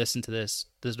that you listen to this,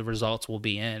 the results will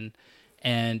be in.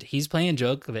 And he's playing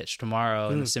Djokovic tomorrow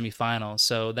in the semifinals.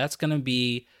 So that's going to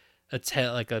be it's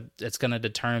going to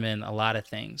determine a lot of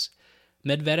things.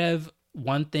 Medvedev,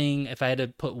 one thing, if I had to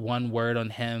put one word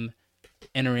on him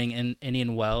entering in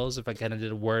Indian Wells, if I kind of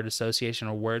did a word association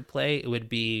or word play, it would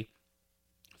be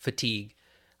fatigue.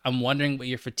 I'm wondering what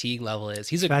your fatigue level is.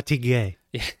 He's fatigué.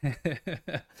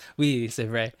 Oui, c'est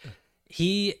vrai.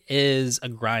 He is a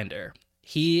grinder.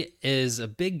 He is a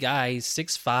big guy. He's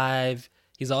 6'5".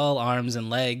 He's all arms and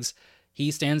legs.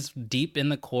 He stands deep in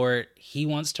the court. He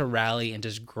wants to rally and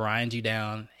just grind you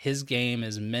down. His game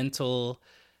is mental.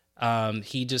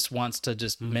 He just wants to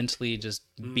just mentally just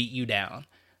beat you down.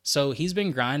 So he's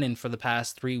been grinding for the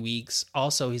past 3 weeks.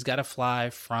 Also, he's got to fly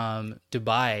from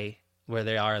Dubai, where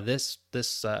they are this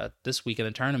week in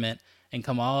the tournament, and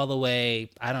come all the way,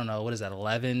 I don't know, what is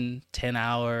that, 10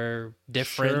 hour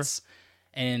difference,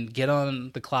 and get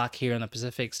on the clock here in the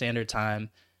Pacific Standard Time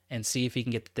and see if he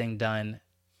can get the thing done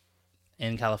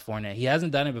in California. He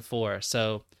hasn't done it before,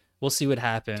 so we'll see what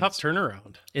happens. Tough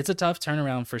turnaround. It's a tough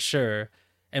turnaround for sure.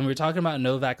 And we're talking about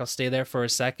Novak. I'll stay there for a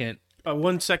second.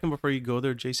 1 second before you go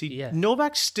there, JC. Yeah.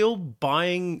 Novak's still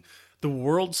buying the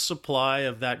world's supply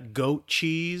of that goat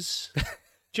cheese. Do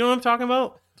you know what I'm talking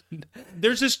about?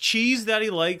 There's this cheese that he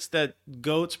likes that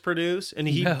goats produce, and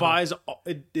he buys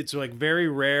it's like very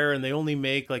rare, and they only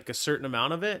make like a certain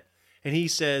amount of it. And he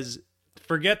says,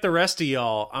 forget the rest of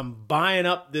y'all. I'm buying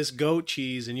up this goat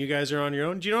cheese, and you guys are on your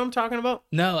own. Do you know what I'm talking about?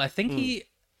 No, I think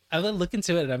I will look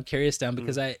into it, and I'm curious now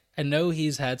because I know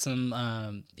he's had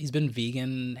some, he's been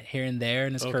vegan here and there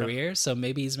in his career, so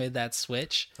maybe he's made that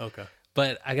switch. Okay.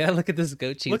 But I got to look at this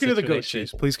goat cheese. Look into the goat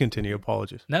cheese. Please continue.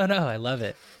 Apologies. No, I love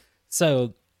it.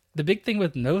 So the big thing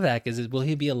with Novak is will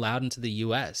he be allowed into the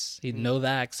U.S.?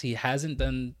 Novak's, he hasn't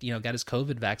done, got his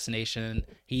COVID vaccination.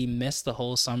 He missed the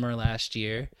whole summer last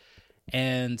year.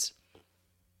 And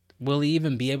will he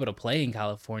even be able to play in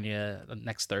California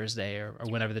next Thursday or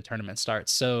whenever the tournament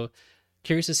starts? So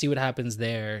curious to see what happens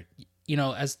there.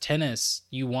 As tennis,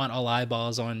 you want all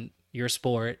eyeballs on your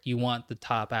sport. You want the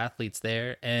top athletes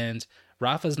there. And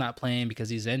Rafa's not playing because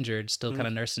he's injured, still kind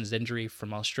of nursing his injury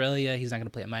from Australia. He's not going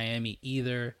to play at Miami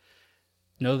either.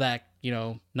 Novak,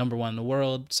 number one in the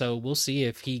world. So we'll see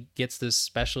if he gets this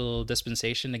special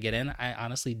dispensation to get in. I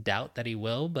honestly doubt that he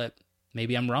will, but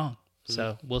maybe I'm wrong.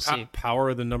 So we'll see. Power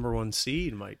of the number one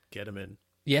seed might get him in.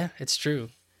 Yeah, it's true.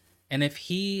 And if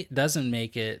he doesn't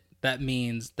make it, that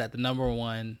means that the number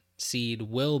one seed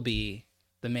will be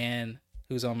the man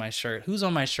who's on my shirt. Who's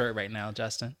on my shirt right now,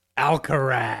 Justin?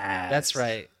 Alcaraz. That's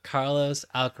right. Carlos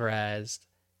Alcaraz,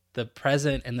 the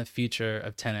present and the future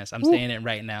of tennis. I'm saying it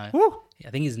right now. Woo. I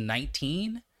think he's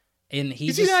 19. And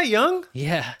Is he that young?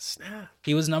 Yeah. Snap.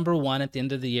 He was number one at the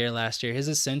end of the year last year. His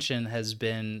ascension has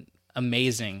been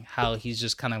amazing, how he's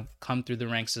just kind of come through the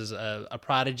ranks as a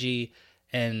prodigy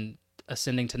and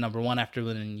ascending to number one after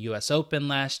winning US Open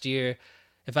last year.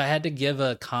 If I had to give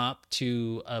a comp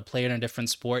to a player in a different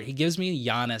sport, he gives me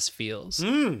Giannis feels.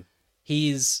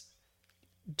 He's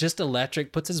just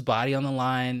electric, puts his body on the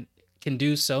line, can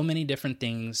do so many different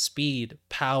things, speed,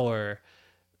 power,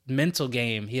 mental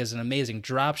game. He has an amazing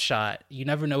drop shot. You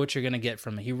never know what you're going to get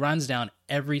from him. He runs down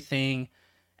everything,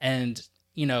 and,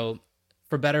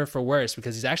 for better or for worse,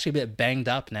 because he's actually a bit banged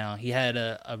up now. He had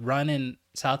a run in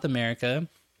South America,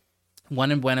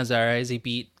 won in Buenos Aires. He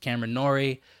beat Cameron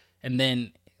Norrie, and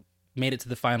then made it to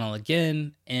the final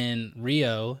again in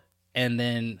Rio, and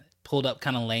then pulled up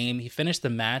kind of lame. He finished the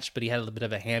match, but he had a little bit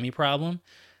of a hammy problem.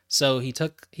 So he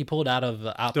pulled out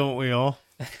of... Don't we all?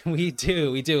 We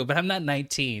do. But I'm not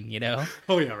 19,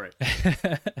 Oh, yeah, right.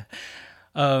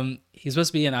 He's supposed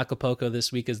to be in Acapulco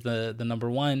this week as the number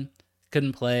one.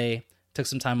 Couldn't play. took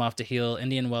some time off to heal.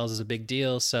 Indian Wells is a big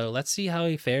deal, so let's see how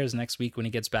he fares next week when he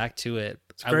gets back to it.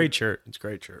 It's a great shirt. It's a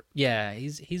great shirt. Yeah,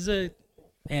 he's a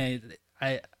man.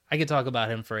 I could talk about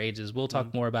him for ages. We'll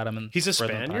talk more about him. He's a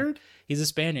Spaniard? He's a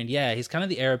Spaniard. Yeah, he's kind of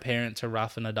the heir apparent to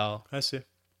Rafa Nadal. I see.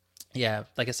 Yeah,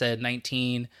 like I said,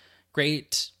 19,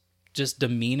 great, just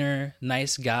demeanor,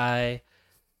 nice guy,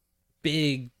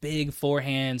 big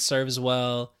forehand, serves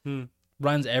well,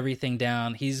 runs everything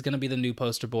down. He's gonna be the new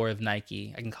poster boy of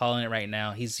Nike. I can call it right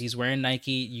now. He's wearing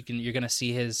Nike. You're gonna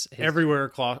see his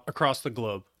everywhere across the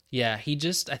globe. Yeah, he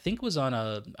just I think was on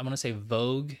I want to say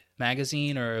Vogue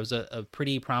magazine, or it was a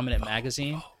pretty prominent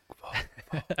magazine.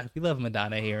 We love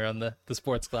Madonna here on the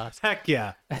sports class. Heck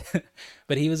yeah.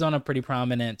 But he was on a pretty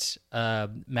prominent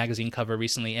magazine cover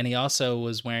recently, and he also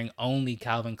was wearing only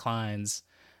Calvin Klein's,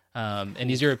 and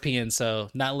he's European, so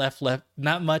not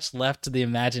much left to the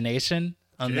imagination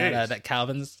on that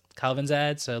Calvin's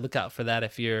ad. So look out for that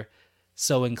if you're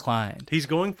so inclined. He's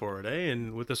going for it, eh?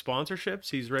 And with the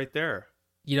sponsorships, he's right there.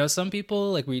 You know, some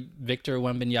people like Victor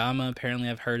Wembanyama, apparently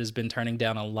I've heard, has been turning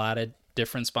down a lot of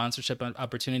different sponsorship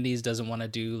opportunities. Doesn't want to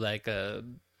do like a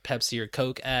Pepsi or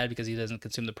Coke ad because he doesn't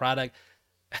consume the product.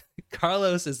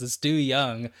 Carlos is the Stu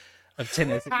Young of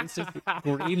tennis. He's just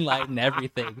green lighting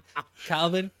everything.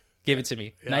 Calvin, give it to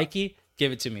me. Yeah. Nike,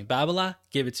 give it to me. Babala,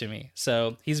 give it to me.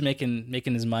 So he's making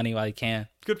his money while he can.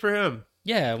 Good for him.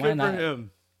 Yeah, why not? Good for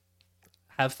him.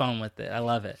 Have fun with it. I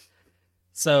love it.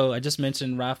 So I just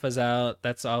mentioned Rafa's out.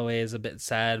 That's always a bit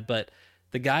sad, but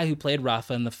the guy who played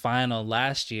Rafa in the final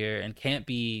last year and can't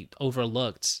be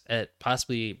overlooked at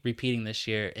possibly repeating this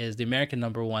year is the American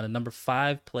number 1, the number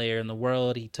 5 player in the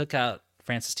world. He took out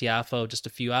Frances Tiafoe just a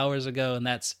few hours ago, and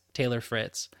that's Taylor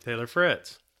Fritz. Taylor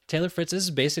Fritz, this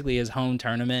is basically his home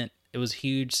tournament. It was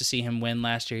huge to see him win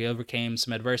last year. He overcame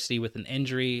some adversity with an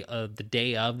injury the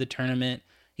day of the tournament.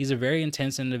 He's a very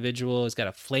intense individual. He's got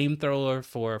a flamethrower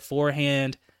for a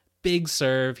forehand, big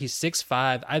serve. He's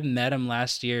 6'5". I met him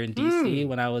last year in DC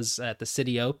when I was at the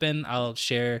City Open. I'll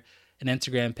share an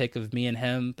Instagram pic of me and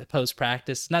him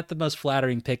post-practice. Not the most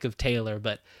flattering pic of Taylor,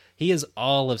 but he is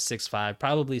all of 6'5",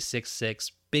 probably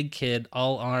 6'6", big kid,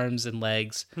 all arms and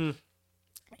legs.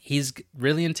 He's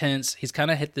really intense. He's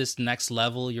kind of hit this next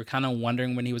level. You're kind of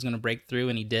wondering when he was going to break through,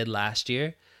 and he did last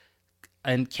year.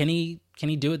 And can he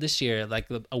do it this year? Like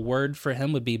a word for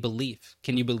him would be belief.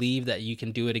 Can you believe that you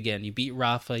can do it again? You beat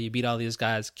Rafa, you beat all these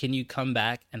guys. Can you come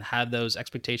back and have those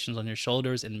expectations on your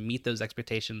shoulders and meet those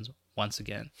expectations once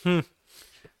again?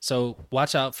 So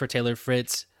watch out for Taylor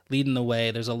Fritz leading the way.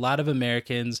 There's a lot of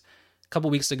Americans. A couple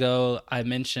weeks ago, I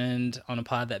mentioned on a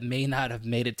pod that may not have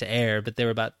made it to air, but there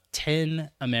were about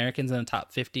 10 Americans in the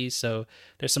top 50. So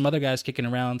there's some other guys kicking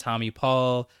around. Tommy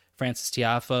Paul, Frances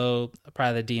Tiafoe,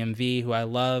 probably the DMV, who I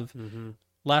love.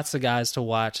 Lots of guys to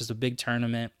watch. It's a big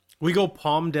tournament. We go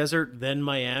Palm Desert, then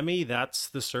Miami. That's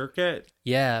the circuit.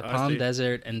 Yeah, Palm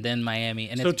Desert and then Miami.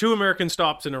 And so 2 American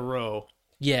stops in a row.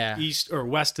 Yeah. East or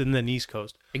West and then East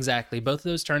Coast. Exactly. Both of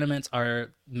those tournaments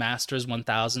are Masters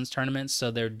 1000s tournaments,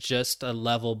 so they're just a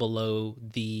level below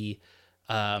the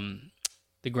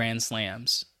Grand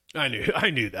Slams. I knew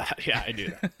that. Yeah, I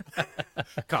knew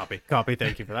that. Copy.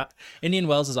 Thank you for that. Indian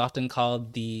Wells is often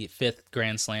called the 5th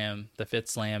Grand Slam, the 5th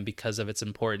Slam, because of its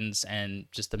importance and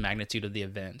just the magnitude of the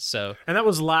event. So, and that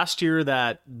was last year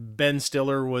that Ben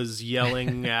Stiller was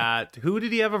yelling at who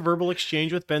did he have a verbal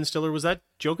exchange with? Ben Stiller, was that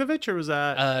Djokovic or was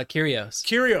that Kyrgios?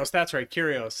 Kyrgios, that's right,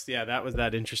 Kyrgios. Yeah, that was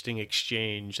that interesting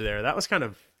exchange there. That was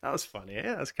funny.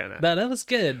 Yeah, that's kind of... That was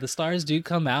good. The stars do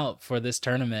come out for this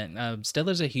tournament.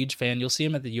 Stiller's a huge fan. You'll see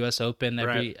him at the U.S. Open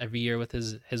every year with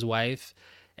his wife.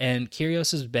 And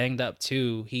Kyrgios is banged up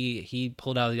too. He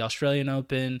pulled out of the Australian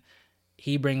Open.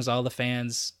 He brings all the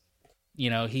fans... he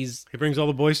brings all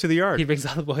the boys to the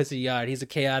yard. He's a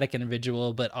chaotic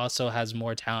individual, but also has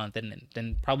more talent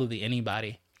than probably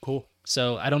anybody. Cool.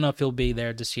 So I don't know if he'll be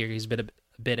there this year. He's been a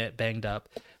bit banged up.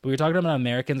 But we were talking about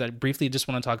Americans. I briefly just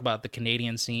want to talk about the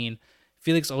Canadian scene.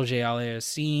 Felix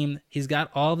Auger-Aliassime. He's got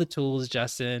all the tools,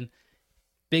 Justin.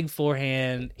 Big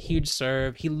forehand, huge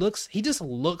serve. He just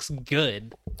looks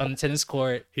good on the tennis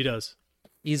court. He does.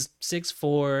 He's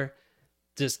 6'4",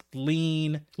 just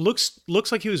lean. Looks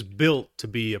like he was built to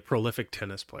be a prolific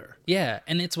tennis player. Yeah,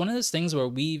 and it's one of those things where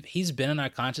he's been in our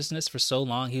consciousness for so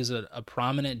long. He was a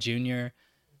prominent junior,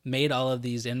 made all of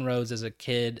these inroads as a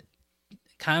kid,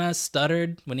 kind of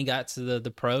stuttered when he got to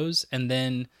the pros, and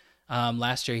then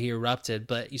last year he erupted,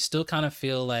 but you still kind of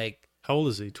feel like... How old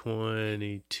is he?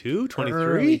 22? 23?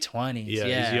 Early 20s.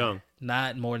 Yeah, he's young.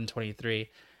 Not more than 23.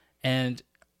 And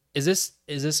is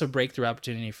this a breakthrough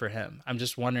opportunity for him? I'm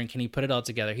just wondering, can he put it all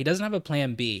together? He doesn't have a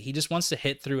plan B. He just wants to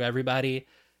hit through everybody.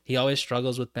 He always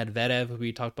struggles with Medvedev, who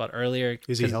we talked about earlier.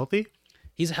 Is he healthy?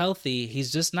 He's healthy. He's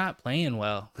just not playing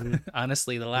well.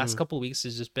 Honestly, the last couple weeks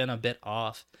has just been a bit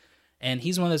off. And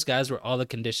he's one of those guys where all the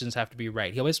conditions have to be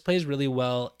right. He always plays really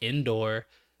well indoor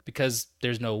because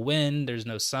there's no wind, there's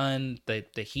no sun,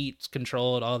 the heat's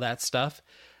controlled, all that stuff.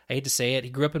 I hate to say it. He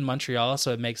grew up in Montreal,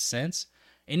 so it makes sense.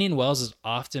 Indian Wells is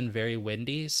often very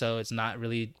windy, so it's not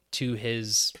really to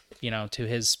his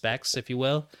specs, if you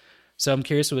will. So I'm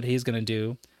curious what he's going to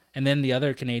do. And then the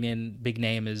other Canadian big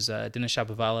name is Denis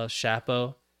Shapovalov,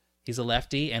 Chapo. He's a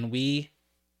lefty, and we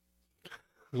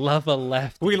love a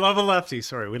lefty. We love a lefty.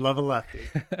 Sorry, we love a lefty.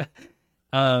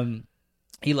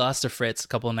 He lost to Fritz a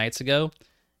couple of nights ago,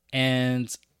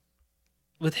 and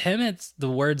with him, it's the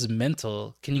words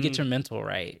mental. Can you get your mental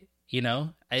right? You know,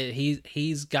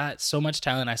 he's got so much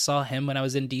talent. I saw him when I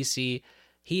was in DC.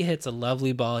 He hits a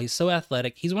lovely ball. He's so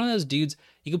athletic. He's one of those dudes.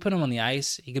 You could put him on the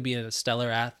ice. He could be a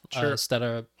stellar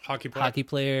stellar hockey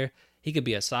player. He could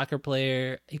be a soccer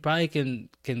player. He probably can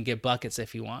get buckets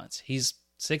if he wants. He's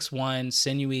 6'1",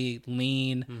 sinewy,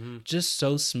 lean, just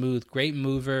so smooth, great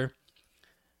mover.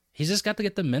 He's just got to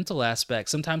get the mental aspect.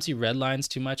 Sometimes he redlines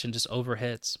too much and just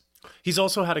overhits. He's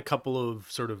also had a couple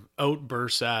of sort of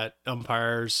outbursts at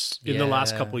umpires in the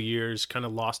last couple of years, kind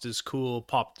of lost his cool,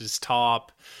 popped his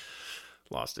top,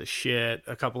 lost his shit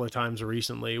a couple of times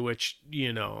recently, which,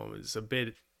 you know, is a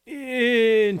bit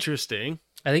interesting.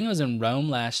 I think it was in Rome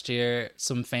last year.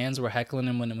 Some fans were heckling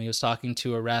him when he was talking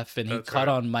to a ref, and he caught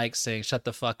on mic saying, "Shut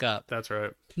the fuck up." That's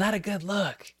right. Not a good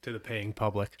look. To the paying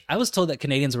public. I was told that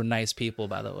Canadians were nice people,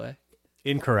 by the way.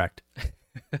 Incorrect.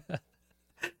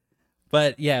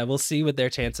 But yeah, we'll see what their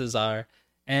chances are.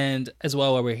 And as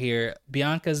well, while we're here,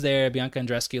 Bianca's there, Bianca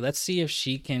Andreescu. Let's see if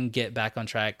she can get back on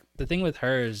track. The thing with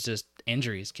her is just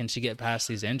injuries. Can she get past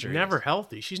these injuries? Never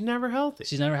healthy. She's never healthy.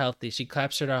 She's never healthy. She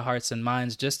captured our hearts and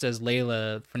minds just as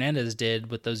Leylah Fernandez did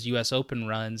with those U.S. Open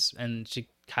runs, and she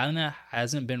kind of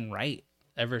hasn't been right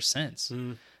ever since.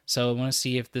 So I want to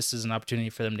see if this is an opportunity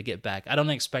for them to get back. I don't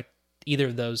expect either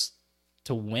of those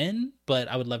to win, but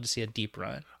I would love to see a deep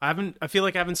run. I feel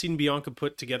like I haven't seen Bianca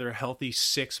put together a healthy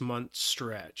 6-month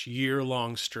stretch,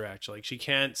 year-long stretch. Like, she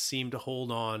can't seem to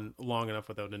hold on long enough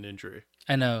without an injury.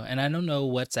 I know, and I don't know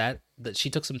what's at that.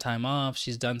 She took some time off.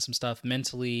 She's done some stuff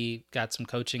mentally, got some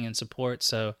coaching and support.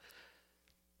 So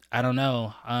I don't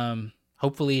know.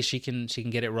 Hopefully she can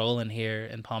get it rolling here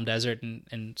in Palm Desert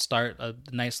and start a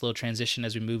nice little transition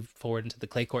as we move forward into the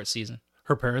clay court season.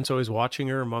 Her parents always watching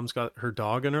her. Mom's got her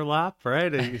dog in her lap,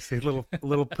 right? And you see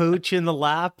little pooch in the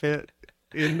lap in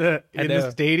the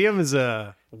stadium is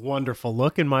a wonderful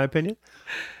look, in my opinion.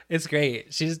 It's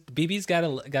great. BB's got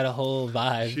a whole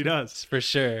vibe. She does, for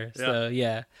sure. Yeah. So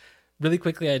yeah, really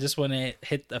quickly, I just want to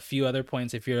hit a few other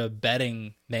points. If you're a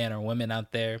betting man or woman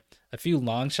out there, a few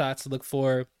long shots to look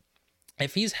for.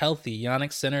 If he's healthy,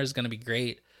 Yannick Sinner is going to be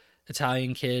great.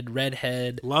 Italian kid,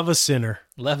 redhead. Love a sinner.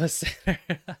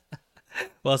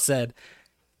 Well said.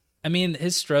 I mean,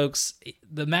 his strokes,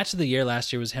 the match of the year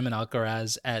last year was him and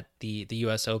Alcaraz at the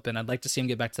U.S. Open. I'd like to see him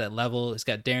get back to that level. He's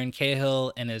got Darren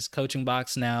Cahill in his coaching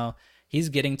box now. He's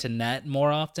getting to net more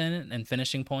often and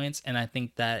finishing points, and I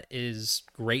think that is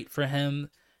great for him.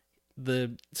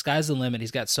 The sky's the limit.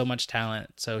 He's got so much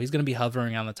talent. So he's going to be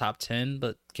hovering on the top 10,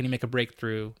 but can he make a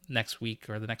breakthrough next week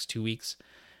or the next 2 weeks?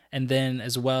 And then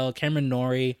as well, Cameron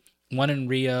Norrie, won in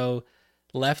Rio,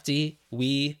 lefty,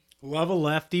 love a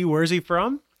lefty. Where's he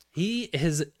from? He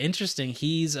is interesting.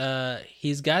 He's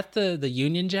got the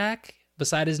Union Jack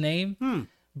beside his name,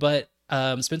 but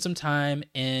spent some time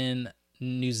in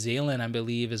New Zealand, I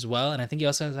believe, as well. And I think he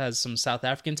also has some South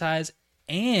African ties.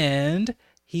 And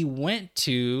he went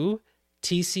to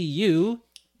TCU.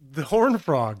 The Horned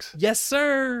Frogs. Yes,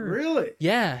 sir. Really?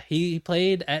 Yeah, he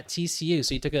played at TCU.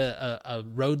 So he took a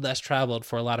road less traveled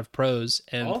for a lot of pros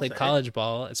and played college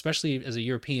ball, especially as a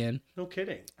European. No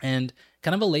kidding. And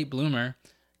kind of a late bloomer.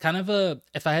 Kind of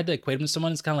if I had to equate him to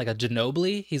someone, it's kind of like a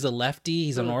Ginobili. He's a lefty.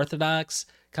 He's unorthodox.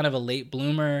 Kind of a late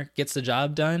bloomer. Gets the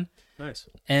job done. Nice.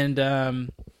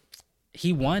 And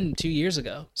he won 2 years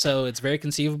ago, so it's very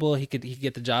conceivable he could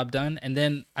get the job done. And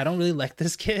then I don't really like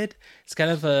this kid. It's kind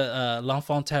of a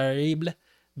l'enfant terrible,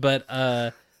 but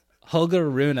Holger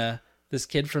Rune, this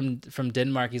kid from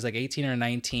Denmark, he's like 18 or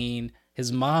 19.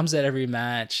 His mom's at every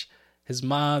match. His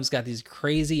mom's got these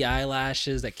crazy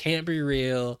eyelashes that can't be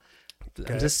real.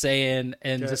 Okay. I'm just saying,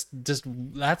 and just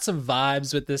lots of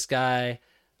vibes with this guy.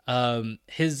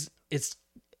 It's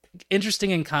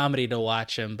interesting in comedy to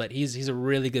watch him, but he's a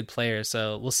really good player,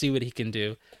 so we'll see what he can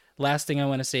do. Last thing I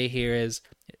want to say here is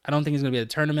I don't think he's going to be at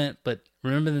the tournament, but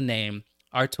remember the name,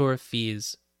 Arthur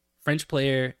Fils. French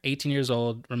player, 18 years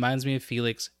old, reminds me of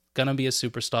Felix. gonna be a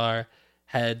superstar.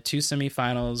 Had 2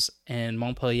 semifinals in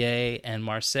Montpellier and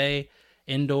Marseille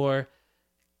indoor.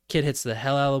 Kid hits the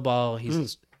hell out of the ball.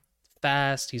 He's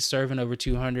fast. He's serving over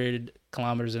 200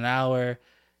 kilometers an hour.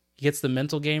 He gets the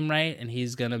mental game right, and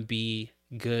he's gonna be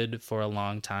good for a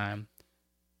long time.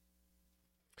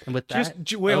 And with that,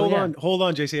 wait, hold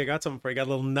on, JC. I got something for you. I got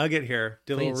a little nugget here.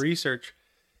 Did a little research.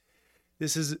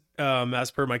 This is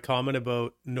as per my comment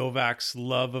about Novak's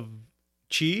love of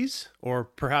cheese, or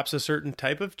perhaps a certain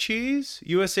type of cheese.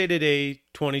 USA Today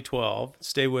 2012.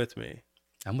 Stay with me.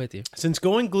 I'm with you. Since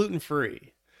going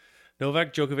gluten-free,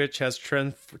 Novak Djokovic has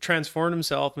transformed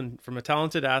himself from a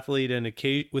talented athlete and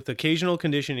with occasional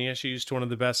conditioning issues to one of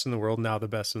the best in the world, now the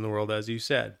best in the world, as you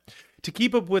said. To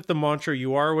keep up with the mantra,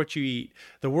 you are what you eat,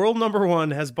 the world number one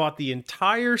has bought the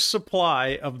entire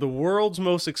supply of the world's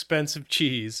most expensive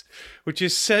cheese, which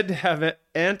is said to have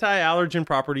anti-allergen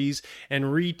properties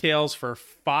and retails for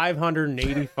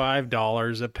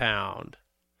 $585 a pound.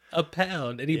 A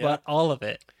pound, and he bought all of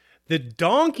it. The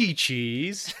donkey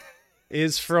cheese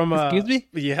is from Excuse me?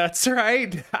 Yeah, that's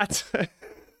right.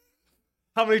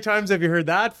 How many times have you heard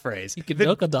that phrase? You can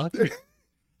milk a donkey.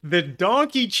 The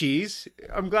donkey cheese,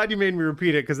 I'm glad you made me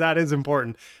repeat it because that is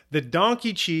important. The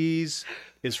donkey cheese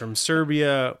is from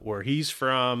Serbia, where he's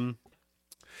from.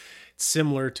 It's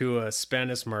similar to a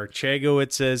Spanish Manchego,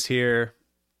 it says here.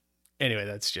 Anyway,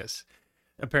 that's just...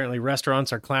 Apparently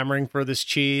restaurants are clamoring for this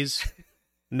cheese.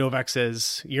 Novak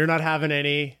says, you're not having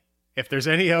any. If there's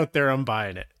any out there, I'm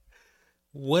buying it.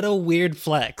 What a weird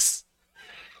flex.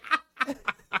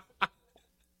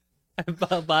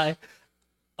 I'll buy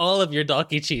all of your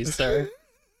donkey cheese, sir.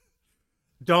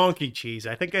 Donkey cheese.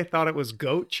 I think I thought it was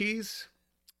goat cheese.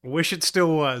 Wish it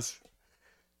still was.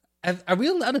 Are we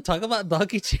allowed to talk about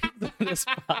donkey cheese on this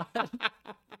pod?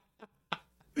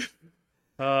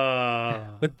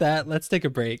 With that, let's take a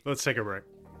break. Let's take a break.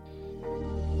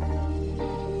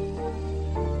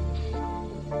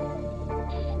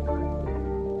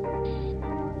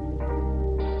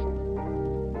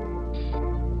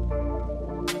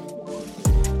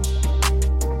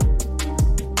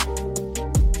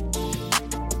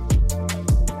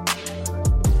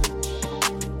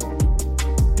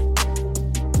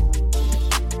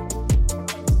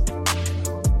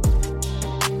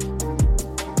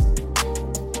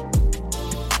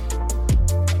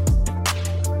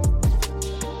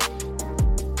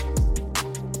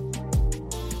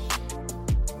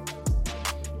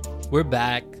 We're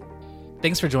back.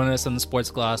 Thanks for joining us on the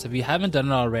Sports Gloss. If you haven't done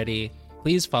it already,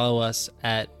 please follow us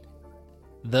at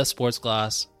The Sports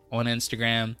Gloss on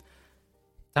Instagram.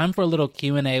 Time for a little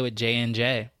Q&A with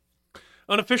J&J.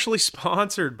 Unofficially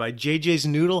sponsored by JJ's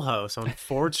Noodle House on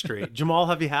Ford Street. Jamal,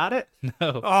 have you had it?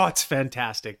 No. Oh, it's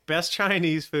fantastic. Best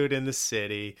Chinese food in the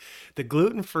city. The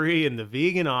gluten-free and the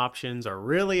vegan options are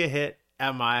really a hit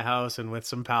at my house and with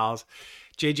some pals.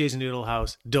 JJ's Noodle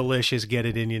House, delicious. Get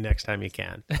it in you next time you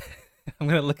can. I'm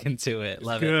going to look into it.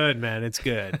 Love it. Good, man. It's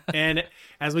good. And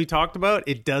as we talked about,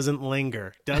 it doesn't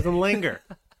linger. Doesn't linger.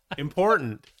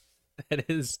 Important. That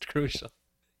is crucial.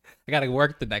 I got to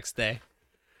work the next day.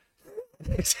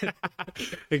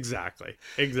 Exactly.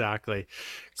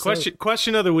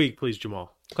 Question of the week, please,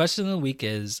 Jamal. Question of the week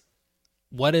is,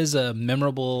 what is a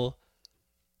memorable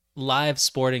live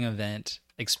sporting event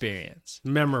experience?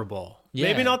 Memorable. Yeah.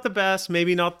 Maybe not the best,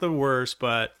 maybe not the worst,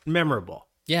 but memorable.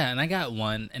 Yeah, and I got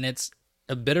one, and it's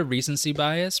a bit of recency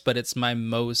bias, but it's my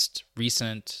most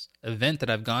recent event that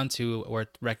I've gone to or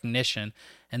recognition,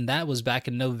 and that was back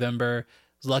in November. I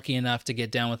was lucky enough to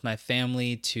get down with my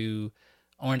family to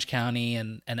Orange County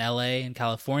and LA in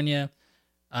California.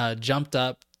 Jumped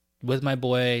up with my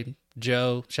boy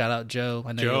Joe. Shout out Joe.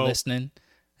 I know you're listening.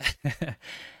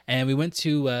 And we went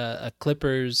to a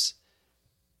Clippers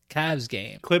Cavs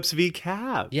game. Clips v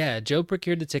Cavs. Yeah, Joe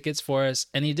procured the tickets for us,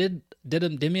 and he did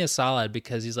me a solid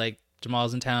because he's like,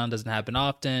 Jamal's in town, doesn't happen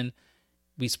often.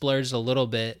 We splurged a little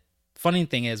bit. Funny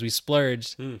thing is, we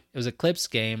splurged. It was a Clips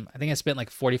game. I think I spent like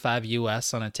 $45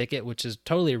 US on a ticket, which is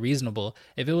totally reasonable.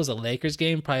 If it was a Lakers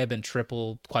game, probably have been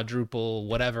triple, quadruple,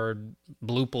 whatever,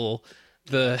 bloople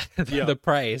the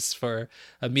price for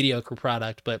a mediocre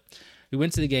product. But we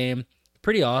went to the game.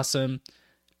 Pretty awesome.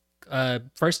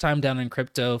 First time down in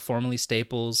Crypto, formerly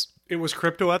Staples. It was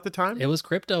Crypto at the time? It was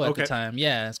Crypto at the time.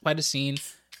 Yeah, it's quite a scene.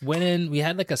 Went in, we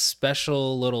had like a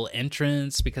special little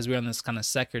entrance because we were on this kind of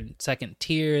second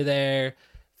tier there.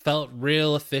 Felt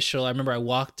real official. I remember I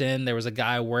walked in, there was a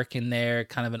guy working there,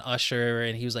 kind of an usher,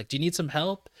 and he was like, "Do you need some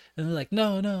help?" And they're like,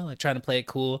 no, like trying to play it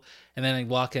cool. And then I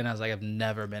walk in, I was like, I've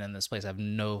never been in this place. I have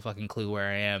no fucking clue where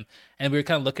I am. And we were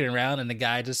kind of looking around, and the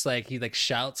guy just like, he like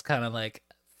shouts kind of like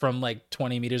from like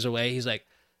 20 meters away. He's like,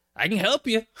 I can help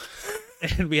you.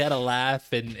 And we had a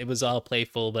laugh, and it was all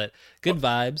playful, but good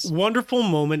vibes. Wonderful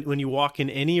moment when you walk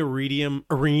in any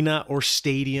arena or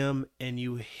stadium and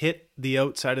you hit the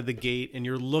outside of the gate and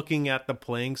you're looking at the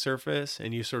playing surface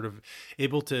and you're sort of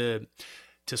able to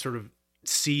sort of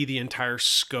see the entire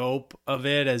scope of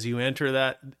it as you enter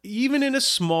that. Even in a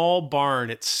small barn,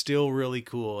 it's still really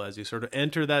cool as you sort of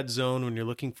enter that zone when you're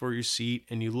looking for your seat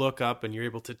and you look up and you're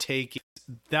able to take it.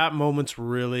 That moment's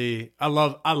really, I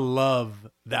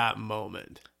love that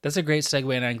moment. That's a great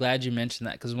segue, and I'm glad you mentioned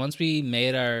that, because once we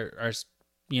made our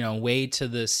way to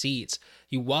the seats,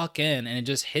 you walk in and it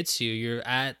just hits you. You're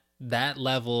at that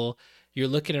level. You're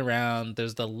looking around.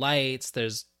 There's the lights.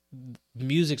 There's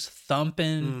music's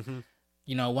thumping.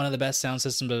 One of the best sound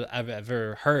systems I've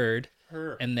ever heard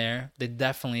in there. They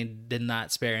definitely did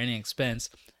not spare any expense.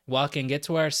 Walk in, get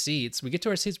to our seats. We get to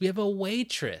our seats. We have a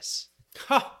waitress.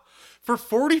 Ha! For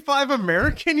 45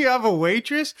 American, you have a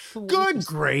waitress? Good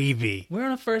gravy. We're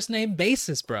on a first name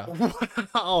basis, bro.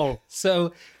 Wow.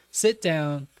 So sit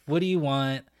down. What do you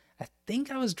want? I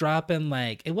think I was dropping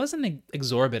it wasn't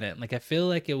exorbitant. I feel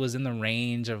like it was in the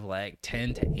range of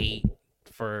 10 to 8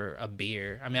 for a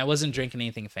beer. I mean, I wasn't drinking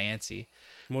anything fancy.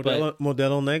 Modelo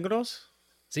Negros?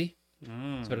 See?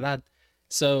 It's verdad.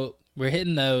 So we're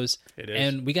hitting those. It is.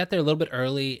 And we got there a little bit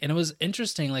early, and it was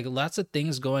interesting. Lots of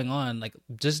things going on.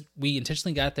 We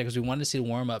intentionally got there because we wanted to see the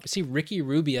warm up. You see Ricky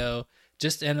Rubio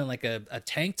just in a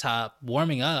tank top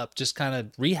warming up, just kind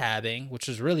of rehabbing, which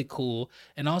was really cool.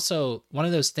 And also one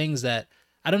of those things that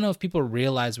I don't know if people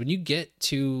realize, when you get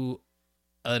to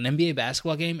an NBA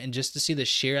basketball game and just to see the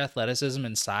sheer athleticism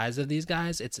and size of these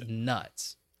guys, it's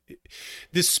nuts.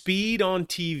 The speed on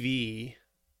TV,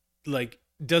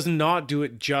 does not do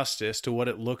it justice to what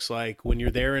it looks like when you're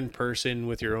there in person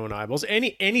with your own eyeballs.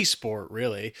 Any sport,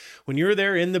 really. When you're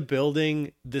there in the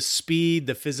building, the speed,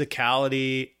 the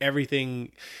physicality,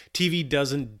 everything, TV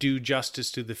doesn't do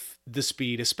justice to the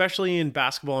speed, especially in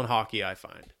basketball and hockey, I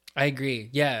find. I agree.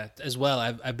 Yeah, as well.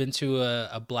 I've been to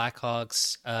a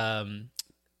Blackhawks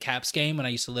Caps game when I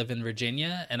used to live in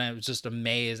Virginia, and I was just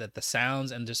amazed at the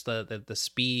sounds and just the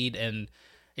speed, and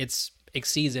it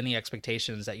exceeds any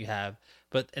expectations that you have.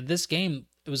 But at this game,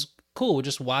 it was cool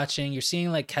just watching. You're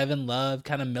seeing Kevin Love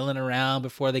kind of milling around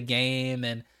before the game,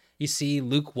 and you see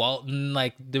Luke Walton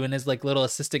doing his little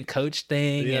assistant coach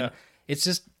thing. Yeah. And it's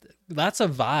just lots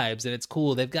of vibes, and it's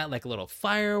cool. They've got a little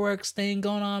fireworks thing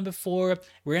going on before.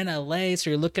 We're in LA, so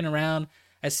you're looking around.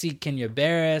 I see Kenya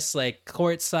Barris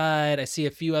courtside. I see a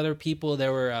few other people.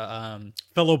 There were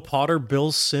fellow Potter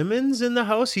Bill Simmons in the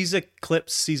house. He's a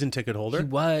Clips season ticket holder.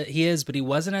 He is, but he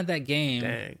wasn't at that game.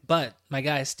 Dang. But my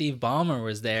guy Steve Ballmer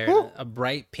was there. Woo. A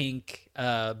bright pink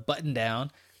button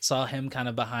down. Saw him kind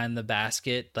of behind the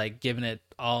basket, giving it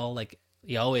all like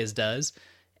he always does.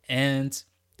 And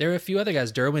there were a few other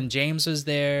guys. Derwin James was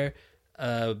there.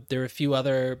 There were a few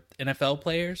other NFL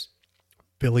players.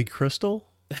 Billy Crystal.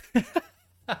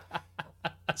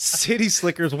 City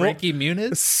Slickers. Frankie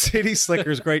Muniz. City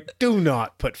Slickers, great. Do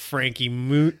not put Frankie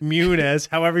Muniz,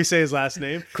 however you say his last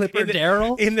name, Clipper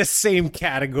Darrell, in the same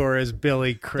category as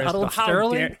Billy Crystal.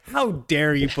 How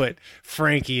dare you put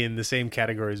Frankie in the same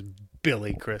category as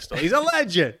Billy Crystal? He's a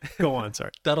legend. Go on,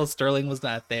 sorry. Donald Sterling was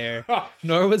not there,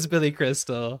 nor was Billy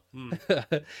Crystal.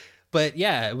 But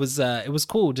yeah, it was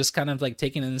cool, just kind of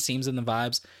taking in the seams and the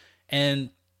vibes. And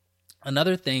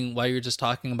another thing, while you're just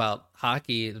talking about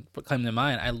hockey, coming to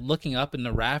mind, I'm looking up in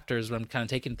the rafters when I'm kind of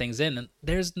taking things in, and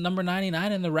there's number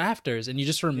 99 in the rafters, and you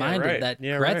just reminded that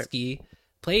Gretzky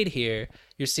played here.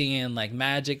 You're seeing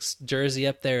Magic's jersey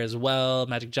up there as well,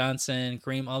 Magic Johnson,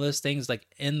 Kareem, all those things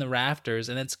in the rafters,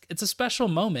 and it's a special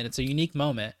moment. It's a unique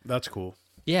moment. That's cool.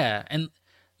 Yeah, and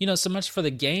so much for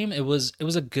the game. It was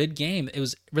a good game. It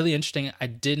was really interesting.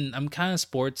 I'm kind of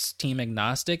sports team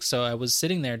agnostic, so I was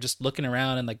sitting there just looking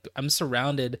around, and I'm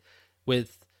surrounded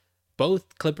with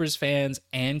both Clippers fans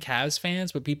and Cavs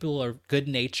fans, but people are good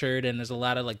natured, and there's a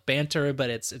lot of banter, but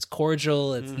it's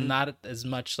cordial. It's not as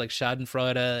much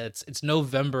Schadenfreude. It's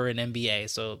November in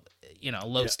NBA, so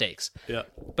low stakes. Yeah.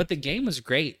 But the game was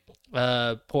great.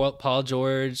 Paul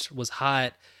George was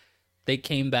hot. They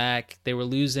came back. They were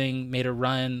losing, made a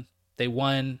run. They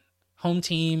won. Home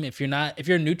team. If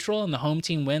you're neutral and the home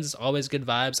team wins, it's always good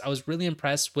vibes. I was really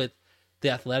impressed with the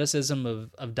athleticism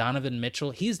of Donovan Mitchell.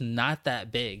 He's not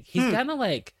that big. He's kind of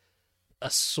a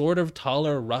sort of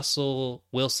taller Russell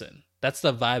Wilson. That's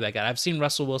the vibe I got. I've seen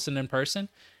Russell Wilson in person,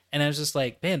 and I was just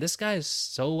man, this guy is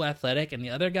so athletic. And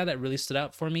the other guy that really stood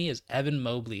out for me is Evan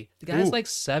Mobley. The guy's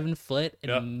 7 foot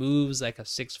and he moves like a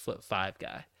 6'5"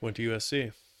 guy. Went to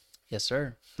USC. Yes,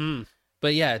 sir.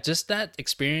 But yeah, just that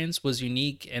experience was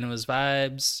unique, and it was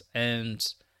vibes,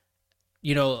 and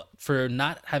for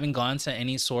not having gone to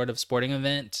any sort of sporting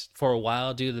event for a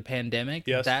while due to the pandemic,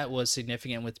 Yes. that was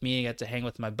significant with me. I got to hang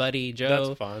with my buddy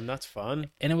Joe. That's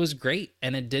fun. And it was great,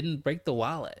 and it didn't break the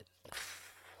wallet.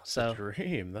 So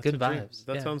Dream. That's good a dream. vibes.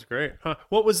 That Yeah. sounds great. Huh.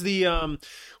 What was the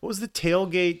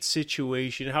tailgate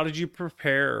situation? How did you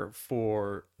prepare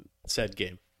for said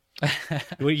game?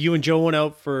 You and Joe went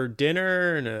out for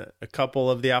dinner and a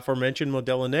couple of the aforementioned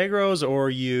Modelo Negros,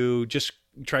 or you just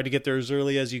tried to get there as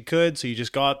early as you could, so you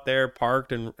just got there,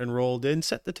 parked, and rolled in,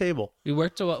 set the table. We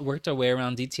worked our way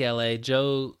around DTLA.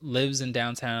 Joe lives in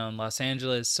downtown Los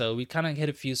Angeles, so we kind of hit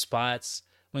a few spots,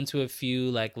 went to a few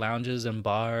like lounges and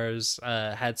bars,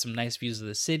 had some nice views of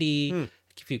the city, a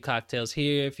few cocktails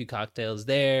here, a few cocktails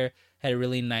there. Had a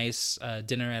really nice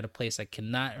dinner at a place I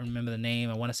cannot remember the name.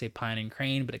 I want to say Pine and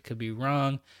Crane, but it could be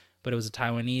wrong. But it was a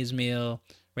Taiwanese meal.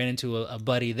 Ran into a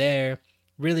buddy there.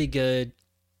 Really good.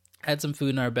 Had some food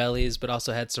in our bellies, but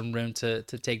also had some room to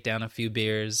take down a few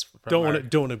beers. Don't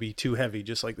want to be too heavy,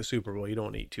 just like the Super Bowl. You don't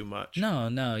want to eat too much.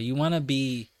 No. You want to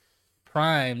be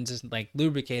primed, just like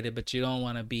lubricated, but you don't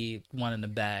want to be one in the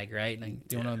bag, right? Like,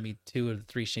 you don't want to be 2 or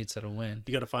 3 sheets that'll win.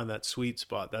 You got to find that sweet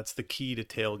spot. That's the key to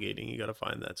tailgating. You got to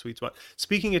find that sweet spot.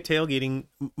 Speaking of tailgating,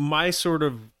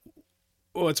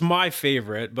 it's my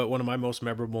favorite, but one of my most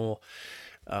memorable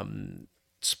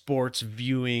sports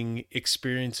viewing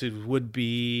experiences would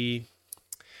be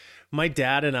my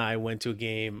dad and I went to a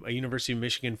University of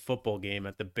Michigan football game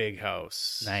at the Big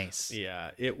House. Nice.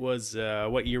 Yeah, it was,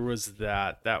 what year was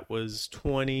that? That was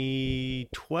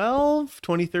 2012,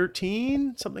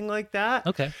 2013, something like that.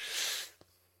 Okay.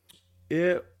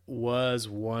 It was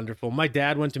wonderful. My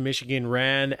dad went to Michigan,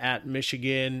 ran at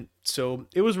Michigan, so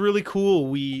it was really cool.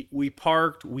 We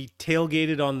parked, we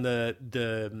tailgated on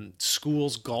the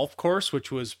school's golf course,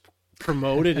 which was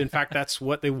promoted. In fact, that's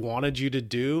what they wanted you to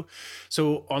do.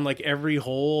 So on like every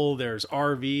hole, there's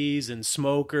RVs and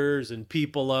smokers and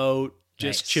people out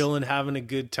just chilling, having a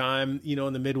good time. You know,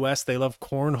 in the Midwest, they love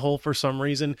cornhole for some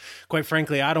reason. Quite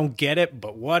frankly, I don't get it,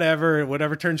 but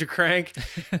whatever turns your crank.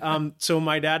 So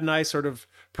my dad and I sort of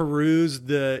perused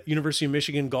the University of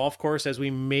Michigan golf course as we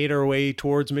made our way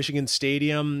towards Michigan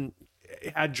Stadium.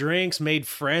 Had drinks, made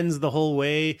friends the whole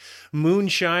way.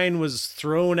 Moonshine was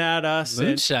thrown at us.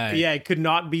 Moonshine. It could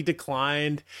not be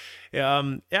declined.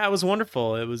 It was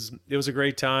wonderful. It was a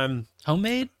great time.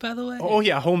 Homemade, by the way? Oh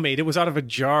yeah, homemade. It was out of a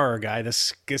jar, guy.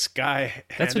 This guy.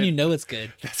 That's when you know it's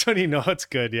good. That's when you know it's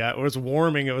good. Yeah, it was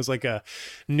warming. It was like a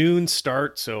noon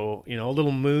start, so a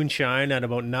little moonshine at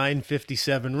about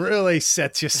 9:57 really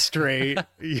sets you straight.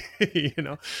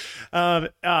 It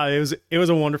was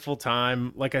a wonderful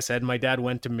time. Like I said, my dad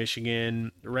went to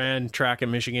Michigan, ran track in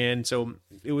Michigan, so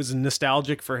it was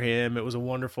nostalgic for him. It was a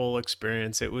wonderful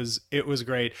experience. It was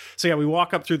great. So yeah, we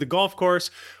walk up through the golf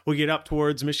course. We get up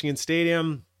towards Michigan Stadium.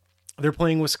 They're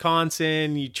playing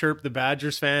Wisconsin. You chirp the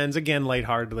Badgers fans again,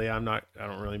 lightheartedly. I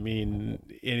don't really mean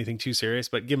anything too serious,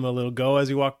 but give them a little go as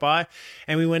you walk by.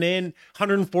 And we went in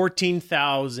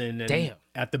 114,000. Damn.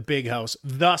 At the Big House.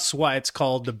 Thus why it's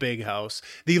called the Big House.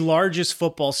 The largest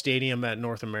football stadium in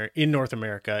North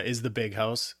America is the Big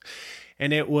House.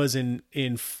 And it was in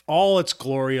all its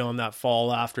glory on that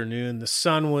fall afternoon. The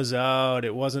sun was out.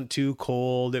 It wasn't too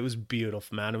cold. It was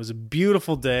beautiful, man. It was a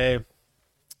beautiful day.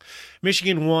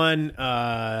 Michigan won.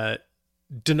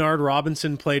 Denard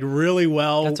Robinson played really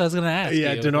well. That's what I was going to ask.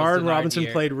 Yeah, Denard Robinson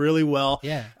played really well.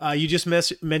 Yeah. You just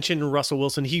mentioned Russell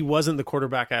Wilson. He wasn't the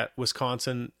quarterback at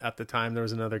Wisconsin at the time. There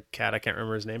was another cat. I can't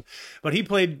remember his name. But he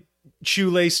played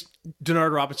shoelace.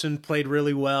 Denard Robinson played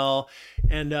really well.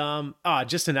 And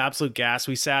just an absolute gas.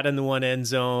 We sat in the one end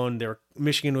zone.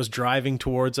 Michigan was driving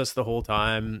towards us the whole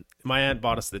time. My aunt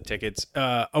bought us the tickets.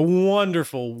 A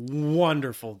wonderful,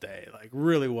 wonderful day. Like,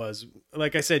 really was.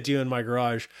 Like I said to you in my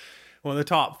garage, one of the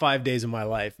top 5 days of my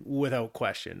life, without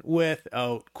question.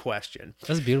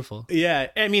 That's beautiful. Yeah.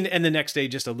 I mean, and the next day,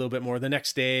 just a little bit more. The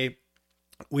next day,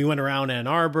 we went around Ann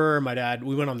Arbor. My dad,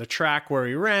 we went on the track where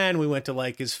he ran. We went to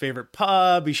like his favorite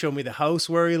pub. He showed me the house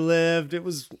where he lived. It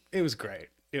was great.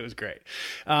 It was great.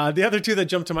 The other two that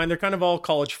jumped to mind, they're kind of all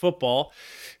college football.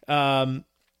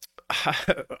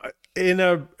 In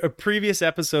a previous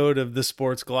episode of the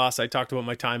Sports Gloss, I talked about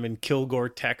my time in Kilgore,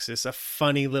 Texas, a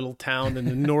funny little town in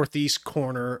the northeast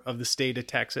corner of the state of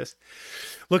Texas.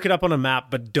 Look it up on a map,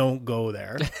 but don't go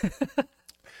there.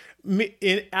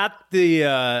 I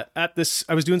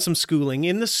was doing some schooling.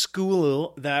 In the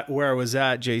school where I was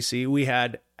at, JC, we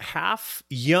had half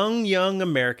young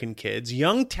American kids,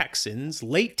 young Texans,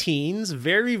 late teens,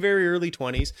 very, very early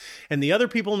 20s. And the other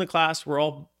people in the class were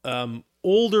all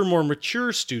older, more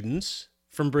mature students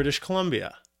from British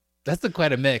Columbia. That's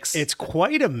quite a mix. It's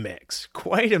quite a mix.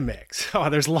 Quite a mix. Oh,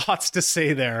 there's lots to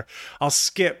say there. I'll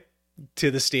skip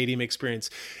to the stadium experience.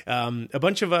 A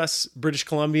bunch of us British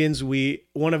Columbians,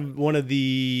 one of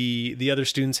the other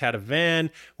students had a van.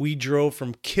 We drove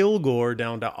from Kilgore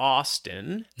down to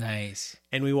Austin. Nice.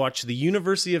 And we watched the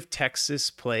University of Texas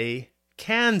play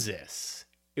Kansas.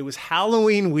 It was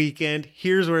Halloween weekend.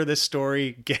 Here's where this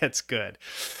story gets good.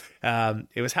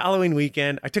 It was Halloween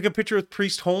weekend. I took a picture with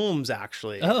Priest Holmes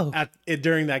actually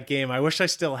during that game. I wish I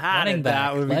still had it.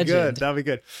 That would be good. That'd be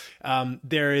good.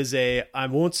 There is I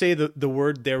won't say the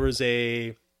word. There was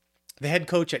the head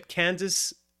coach at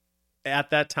Kansas at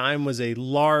that time was a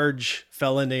large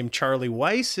fella named Charlie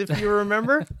Weiss, if you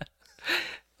remember.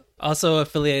 Also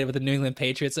affiliated with the New England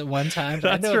Patriots at one time.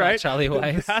 That's right. About Charlie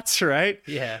Weiss. That's right.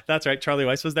 Yeah. That's right. Charlie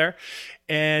Weiss was there.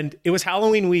 And it was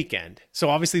Halloween weekend. So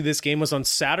obviously this game was on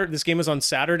Saturday. This game was on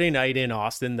Saturday night in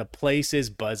Austin. The place is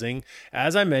buzzing.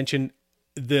 As I mentioned,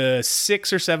 the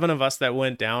 6 or 7 of us that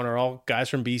went down are all guys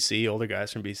from BC, older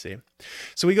guys from BC.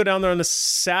 So we go down there on the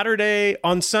Saturday.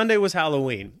 On Sunday was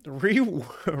Halloween.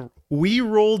 We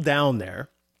rolled down there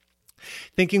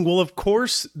thinking, well, of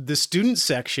course, the student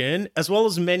section, as well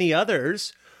as many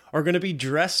others, are going to be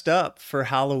dressed up for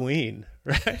Halloween,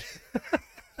 right?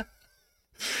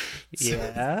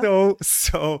 Yeah.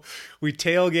 So we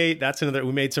tailgate. That's another.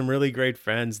 We made some really great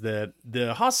friends. The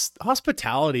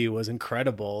hospitality was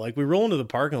incredible. Like we roll into the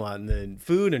parking lot, and the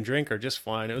food and drink are just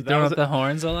fine. Throwing up the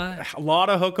horns a lot. A lot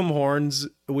of hook 'em horns.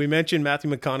 We mentioned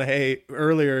Matthew McConaughey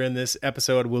earlier in this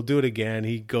episode. We'll do it again.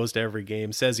 He goes to every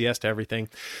game, says yes to everything.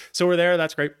 So we're there.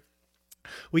 That's great.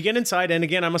 We get inside, and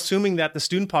again, I'm assuming that the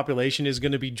student population is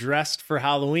going to be dressed for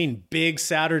Halloween. Big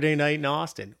Saturday night in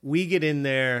Austin. We get in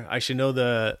there. I should know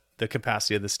the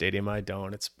capacity of the stadium. I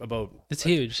don't. It's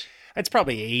huge. It's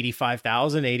probably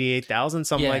 85,000, 88,000,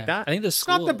 something like that. I think it's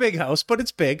not the big house, but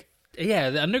it's big. Yeah,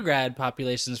 the undergrad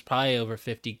population is probably over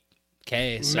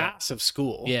 50K. So. Massive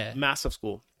school. Yeah. Massive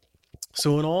school.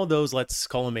 So in all those, let's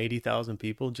call them 80,000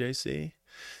 people, JC,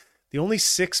 the only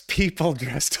 6 people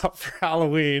dressed up for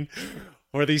Halloween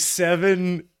were these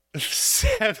 7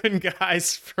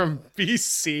 guys from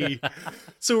BC.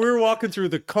 So we were walking through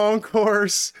the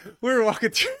concourse. We were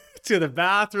walking through to the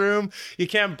bathroom. You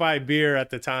can't buy beer at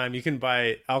the time. You can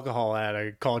buy alcohol at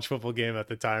a college football game at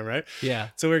the time, right? Yeah.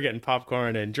 So we were getting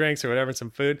popcorn and drinks or whatever, and some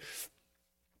food.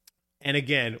 And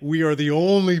again, we are the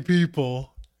only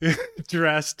people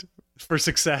dressed for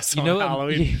success on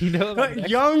Halloween.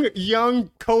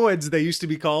 Young co-eds, they used to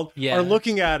be called, are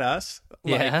looking at us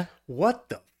like, what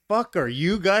the fuck are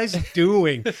you guys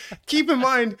doing? Keep in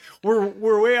mind,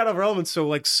 we're way out of our element. So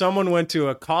like someone went to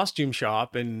a costume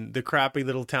shop in the crappy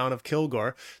little town of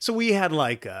Kilgore. So we had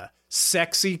like a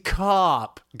sexy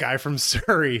cop guy from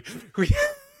Surrey. We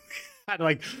had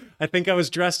like, I think I was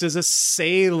dressed as a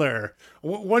sailor.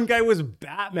 One guy was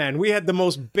Batman. We had the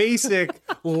most basic,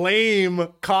 lame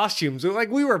costumes. Like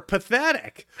we were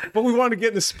pathetic, but we wanted to get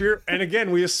in the spirit. And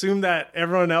again, we assumed that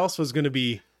everyone else was going to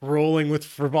be rolling with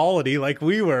frivolity like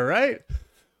we were, right?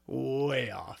 Way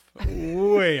off.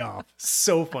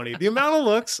 So funny. The amount of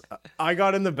looks I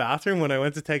got in the bathroom when I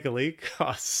went to take a leak.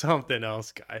 Oh, something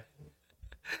else, guy.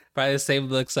 Probably the same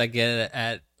looks I get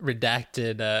at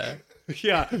redacted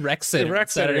rec center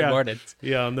Saturday morning.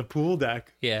 Yeah, on the pool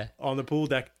deck. Yeah. On the pool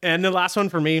deck. And the last one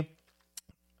for me,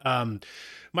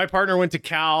 my partner went to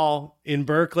Cal in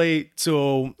Berkeley,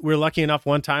 so we're lucky enough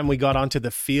one time we got onto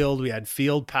the field. We had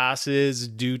field passes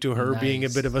due to her being a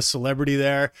bit of a celebrity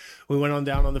there. We went on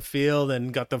down on the field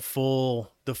and got the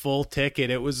full ticket.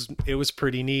 It was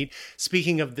pretty neat.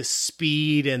 Speaking of the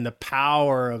speed and the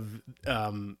power of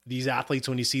these athletes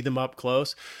when you see them up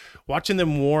close, watching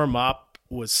them warm up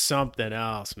was something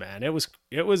else, man. It was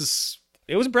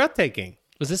breathtaking.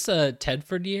 Was this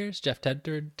Tedford years? Jeff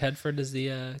Tedford is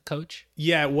the coach?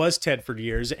 Yeah, it was Tedford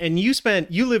years. And you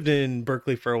lived in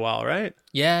Berkeley for a while, right?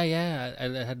 Yeah. I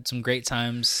had some great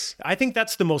times. I think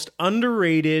that's the most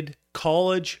underrated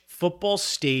college football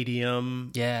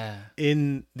stadium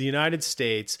in the United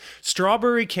States.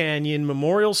 Strawberry Canyon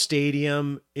Memorial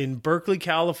Stadium in Berkeley,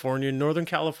 California, Northern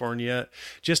California,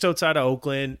 just outside of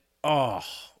Oakland. Oh,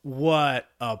 what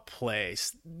a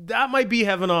place. That might be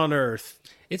heaven on earth.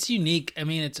 It's unique. I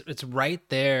mean, it's right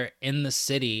there in the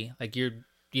city. Like you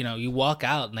walk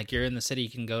out and like you're in the city. You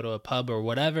can go to a pub or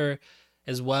whatever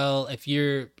as well. If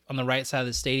you're on the right side of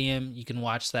the stadium, you can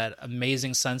watch that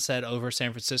amazing sunset over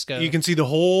San Francisco. You can see the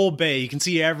whole bay. You can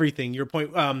see everything. Your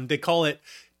point. They call it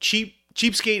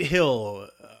Cheapskate Hill.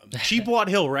 Cheapwad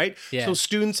Hill, right? Yeah. So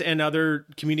students and other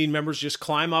community members just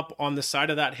climb up on the side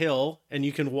of that hill, and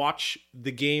you can watch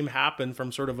the game happen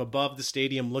from sort of above the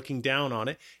stadium looking down on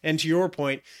it. And to your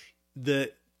point,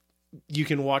 you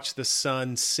can watch the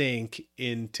sun sink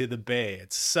into the bay.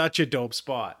 It's such a dope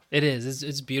spot. It is.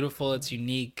 It's beautiful. It's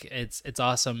unique. It's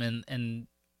awesome. And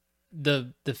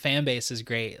the fan base is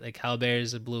great. Like Hal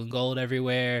Bears, blue and gold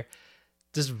everywhere.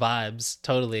 Just vibes.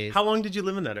 Totally. How long did you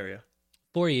live in that area?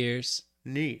 4 years.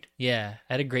 Neat. Yeah.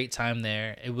 I had a great time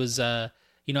there. It was, I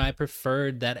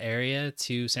preferred that area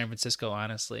to San Francisco,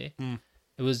 honestly.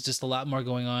 It was just a lot more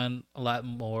going on, a lot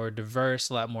more diverse,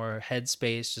 a lot more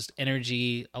headspace, just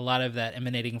energy, a lot of that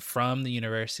emanating from the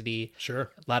university.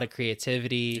 Sure. A lot of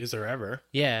creativity. Is there ever?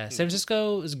 Yeah. San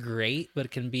Francisco is great, but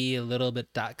it can be a little bit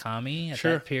 .com-y at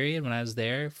that period when I was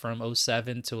there from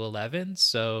 07 to 11.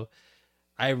 So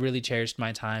I really cherished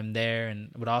my time there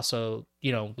and would also,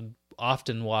 would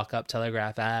often walk up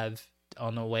Telegraph Ave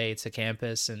on the way to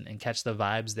campus and catch the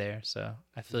vibes there. So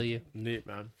I feel you. Neat,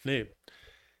 man. Neat.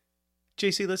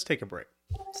 JC, let's take a break.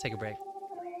 Let's take a break.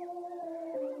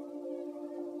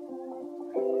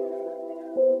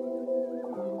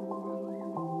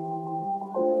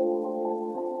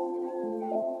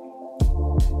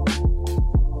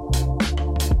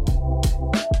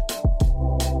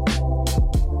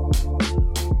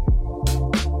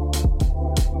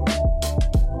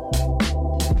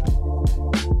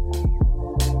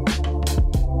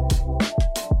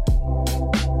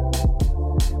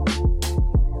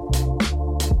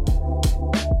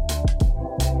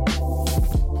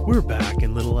 We're back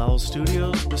in Little Owl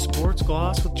Studios, the Sports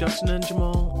Gloss with Justin and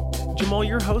Jamal. Jamal,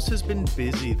 your host has been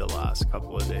busy the last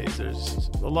couple of days. There's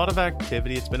a lot of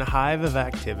activity. It's been a hive of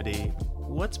activity.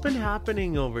 What's been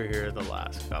happening over here the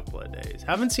last couple of days?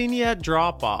 Haven't seen you at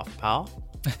drop off, pal.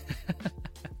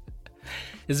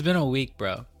 It's been a week,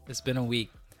 bro. It's been a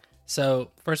week.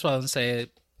 So, first of all, I want to say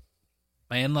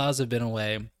my in-laws have been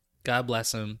away. God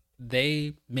bless them.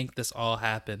 They make this all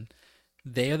happen.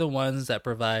 They are the ones that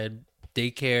provide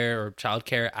daycare or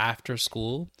childcare after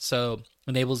school, so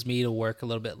enables me to work a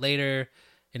little bit later,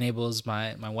 enables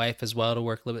my wife as well to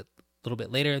work a little bit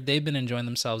later. They've been enjoying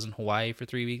themselves in Hawaii for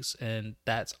 3 weeks, and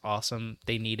that's awesome.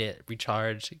 They need it.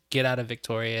 Recharge, get out of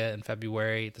Victoria in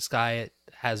February. The sky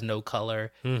has no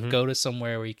color. Go to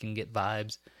somewhere where you can get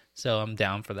vibes. So I'm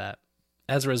down for that.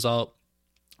 As a result,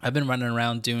 I've been running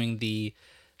around doing the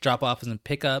drop-offs and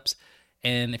pickups,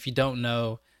 and if you don't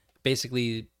know,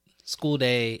 basically school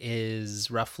day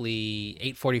is roughly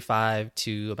 8:45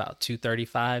 to about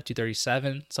 2:35,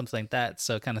 2:37, something like that.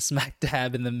 So kind of smack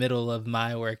dab in the middle of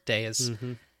my work day as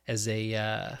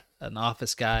an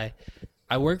office guy.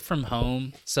 I work from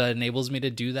home, so it enables me to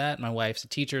do that. My wife's a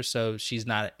teacher, so she's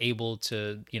not able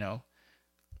to,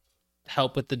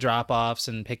 help with the drop-offs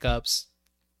and pickups.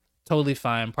 Totally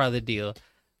fine, part of the deal.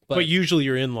 But usually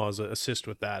your in-laws assist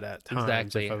with that at times,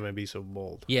 exactly. if I may be so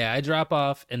bold. Yeah, I drop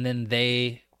off, and then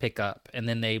they pick up, and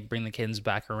then they bring the kids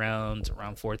back around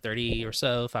 4:30 or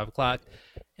so, 5 o'clock,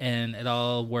 and it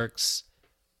all works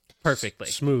perfectly.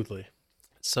 Smoothly.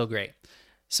 So great.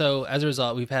 So as a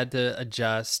result, we've had to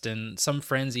adjust, and some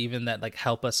friends even that like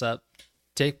help us up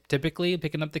typically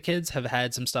picking up the kids have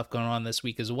had some stuff going on this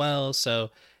week as well.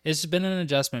 So it's been an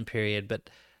adjustment period, but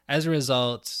as a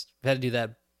result, we've had to do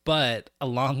that. But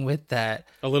along with that,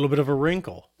 a little bit of a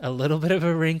wrinkle.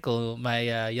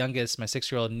 My youngest, my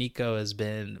 6-year-old Nico, has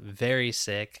been very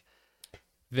sick,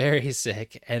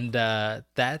 and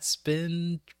that's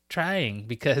been trying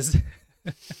because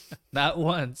not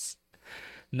once,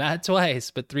 not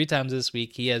twice, but 3 times this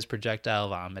week he has projectile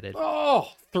vomited.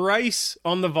 Oh, thrice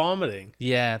on the vomiting.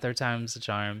 Yeah, 3rd time's the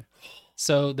charm.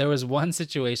 So there was one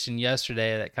situation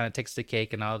yesterday that kind of takes the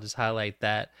cake, and I'll just highlight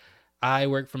that. I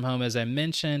work from home, as I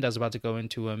mentioned. I was about to go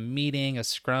into a meeting, a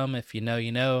scrum, if you know,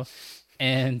 you know.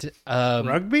 And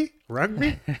Rugby?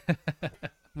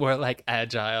 More like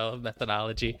agile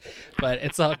methodology, but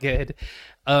it's all good.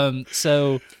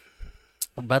 So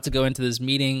I'm about to go into this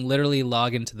meeting, literally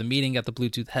log into the meeting, got the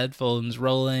Bluetooth headphones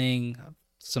rolling,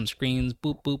 some screens,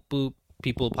 boop, boop, boop,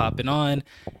 people popping on.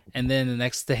 And then the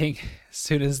next thing, as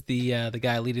soon as the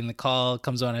guy leading the call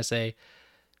comes on, I say,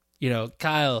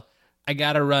 Kyle, I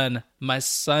gotta run. My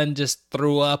son just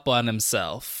threw up on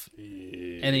himself.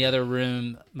 In the other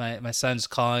room, my son's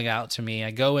calling out to me. I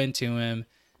go into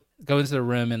the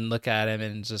room and look at him,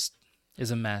 and just is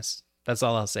a mess. That's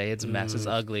all I'll say. It's a mess. It's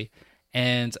ugly.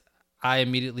 And I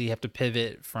immediately have to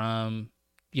pivot from,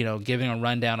 giving a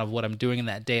rundown of what I'm doing in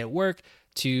that day at work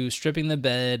to stripping the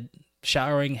bed,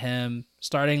 showering him,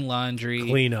 starting laundry.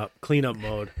 Clean up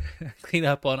mode. Clean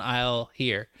up on aisle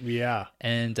here. Yeah.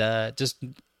 And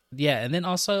and then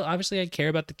also, obviously, I care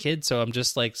about the kid, so I'm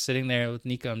just, like, sitting there with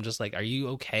Nico. I'm just like, are you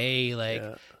okay? Like,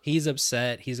 He's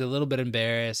upset. He's a little bit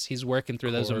embarrassed. He's working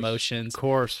through those emotions. Of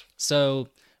course. So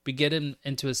we get him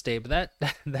into a state, but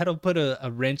that'll put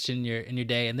a wrench in your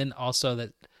day. And then also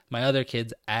that my other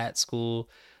kids at school,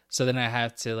 so then I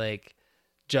have to like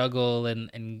juggle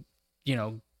and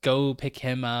go pick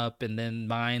him up and then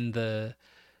mind the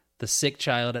sick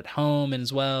child at home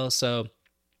as well. So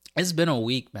it's been a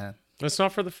week, man. It's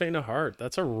not for the faint of heart.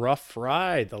 That's a rough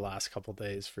ride the last couple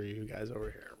days for you guys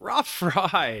over here. Rough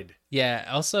ride. Yeah.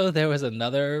 Also, there was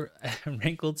another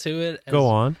wrinkle to it. Go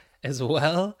on. As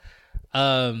well.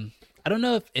 I don't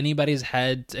know if any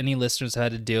listeners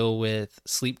had to deal with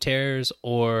sleep terrors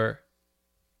or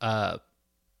I'm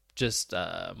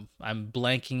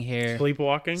blanking here.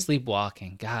 Sleepwalking?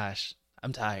 Sleepwalking. Gosh,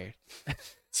 I'm tired.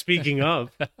 Speaking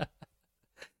of.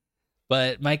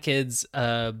 But my kids,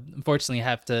 unfortunately,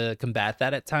 have to combat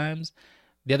that at times.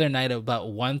 The other night, at about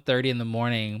 1:30 in the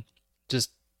morning, just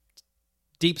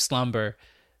deep slumber,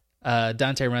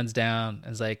 Dante runs down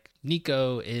and is like,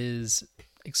 Nico is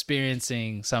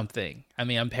experiencing something. I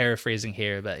mean, I'm paraphrasing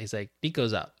here, but he's like,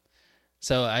 Nico's up.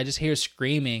 So I just hear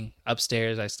screaming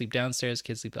upstairs. I sleep downstairs,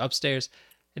 kids sleep upstairs.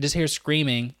 I just hear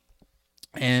screaming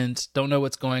and don't know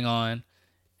what's going on.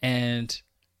 And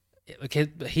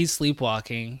he's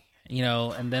sleepwalking.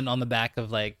 And then on the back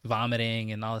of like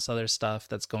vomiting and all this other stuff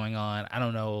that's going on. I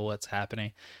don't know what's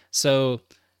happening. So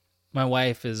my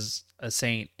wife is a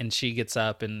saint and she gets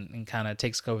up and kind of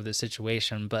takes over the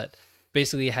situation, but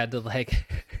basically had to like...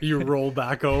 You roll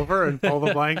back over and pull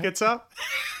the blankets up?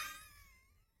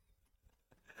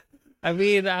 I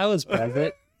mean, I was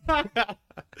present.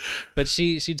 But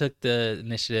she took the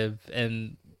initiative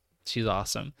and she's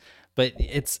awesome. But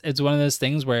it's one of those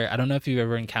things where I don't know if you've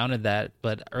ever encountered that,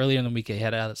 but earlier in the week I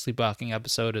had a sleepwalking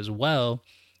episode as well.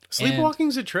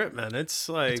 Sleepwalking's a trip, man. It's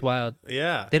like... It's wild.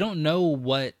 Yeah. They don't know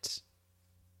what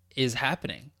is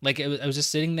happening. Like, I was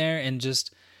just sitting there and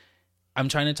just... I'm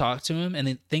trying to talk to him, and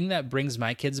the thing that brings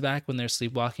my kids back when they're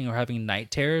sleepwalking or having night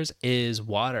terrors is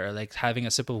water, like having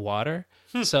a sip of water.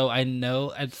 So I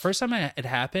know... At first time it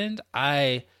happened,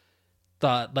 I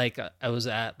thought, like, I was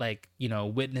at, like,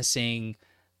 witnessing...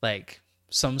 like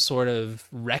some sort of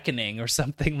reckoning or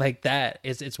something like that.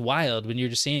 It's wild when you're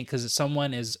just seeing it because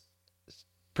someone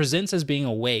presents as being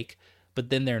awake,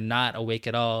 but then they're not awake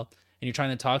at all. And you're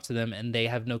trying to talk to them and they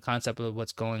have no concept of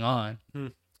what's going on.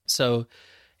 So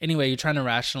anyway, you're trying to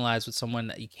rationalize with someone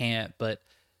that you can't, but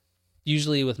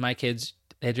usually with my kids,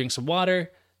 they drink some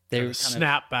water. They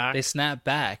snap back. They snap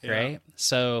back, yeah. Right?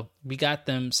 So we got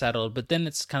them settled, but then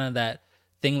it's kind of that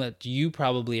thing that you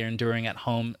probably are enduring at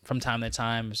home from time to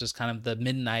time. It's just kind of the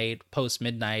midnight,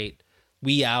 post-midnight,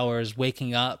 wee hours,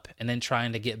 waking up and then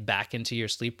trying to get back into your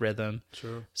sleep rhythm.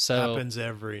 Sure. So happens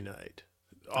every night.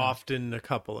 Often a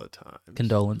couple of times.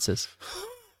 Condolences.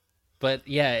 But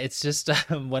yeah, it's just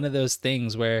one of those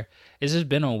things where it's just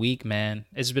been a week, man.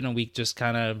 It's been a week just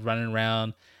kind of running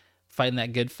around, fighting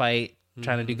that good fight,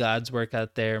 trying to do God's work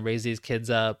out there and raise these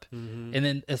kids up. And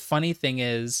then the funny thing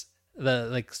is, the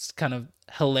like kind of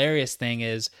hilarious thing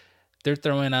is they're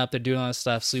throwing up, they're doing all this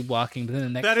stuff, sleepwalking, but then the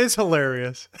next... That is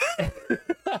hilarious.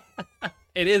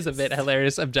 It is a bit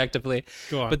hilarious objectively.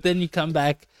 Go on. But then you come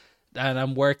back and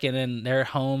I'm working and they're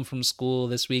home from school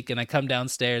this week and I come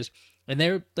downstairs and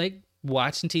they're like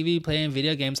watching TV, playing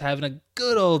video games, having a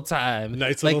good old time.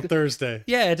 Nice like, little Thursday.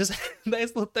 Yeah, just nice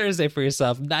little Thursday for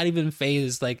yourself. Not even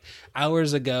phased. Like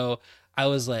hours ago, I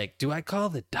was like, do I call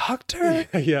the doctor?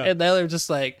 Yeah. And they were just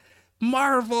like,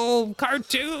 Marvel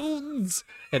cartoons.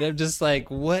 And I'm just like,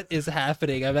 what is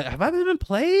happening? I'm like, have I been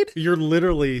played? You're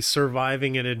literally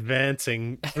surviving and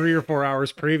advancing 3 or 4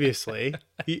 hours previously.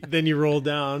 Then you roll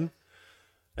down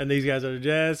and these guys are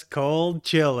just cold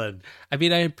chilling. I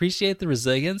mean, I appreciate the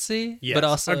resiliency, yes, but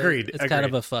also agreed. Kind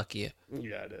of a fuck you.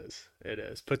 Yeah, it is. It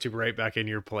is. Puts you right back in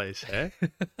your place. Eh?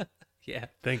 Yeah.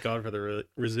 Thank God for the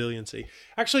resiliency.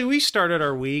 Actually, we started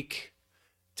our week.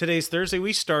 Today's Thursday.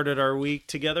 We started our week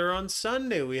together on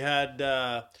Sunday. We had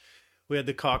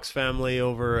the Cox family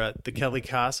over at the Kelly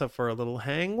Casa for a little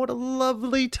hang. What a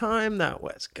lovely time that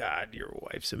was. God, your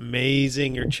wife's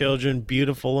amazing. Your children,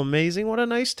 beautiful, amazing. What a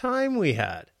nice time we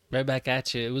had. Right back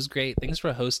at you. It was great. Thanks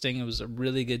for hosting. It was a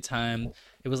really good time.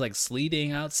 It was like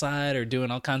sleeting outside or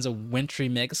doing all kinds of wintry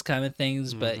mix kind of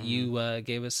things, but you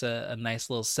gave us a nice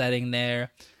little setting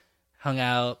there. Hung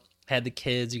out, had the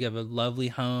kids. You have a lovely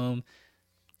home.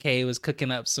 Kay was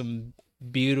cooking up some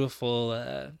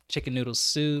beautiful chicken noodle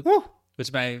soup,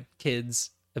 which my kids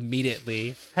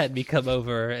immediately had me come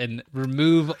over and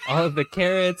remove all of the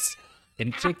carrots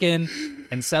and chicken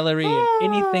and celery and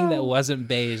anything that wasn't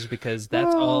beige because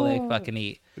that's all they fucking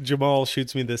eat. Jamal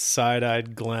shoots me this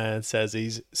side-eyed glance as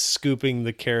he's scooping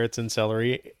the carrots and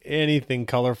celery, anything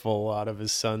colorful out of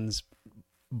his son's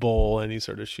bowl, and he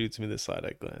sort of shoots me the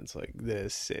side-eye glance like,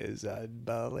 this is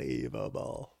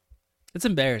unbelievable. It's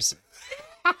embarrassing.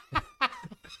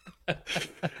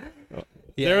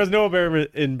 Yeah. There was no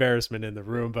embarrassment in the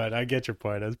room, but I get your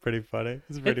point. That's pretty funny.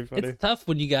 It's pretty funny. It's tough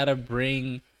when you gotta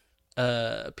bring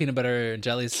a peanut butter and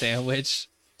jelly sandwich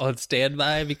on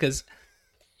standby because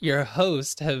your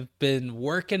host have been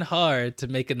working hard to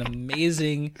make an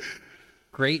amazing,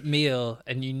 great meal,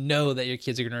 and you know that your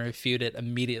kids are gonna refute it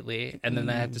immediately, and then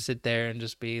I have to sit there and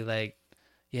just be like,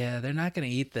 "Yeah, they're not gonna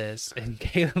eat this," and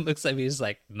Caleb looks at me, he's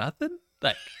like, "Nothing."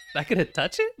 Like, not gonna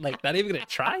touch it? Like, not even gonna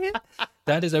try it?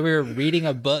 That is over reading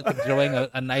a book, enjoying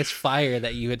a nice fire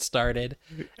that you had started.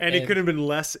 And he could have been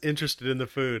less interested in the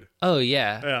food. Oh,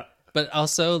 yeah. Yeah. But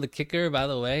also, the kicker, by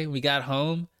the way, we got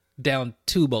home, down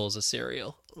 2 bowls of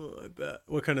cereal. Oh, I bet.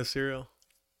 What kind of cereal?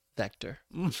 Vector.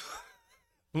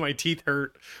 My teeth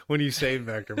hurt when you say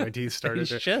Vector. My teeth started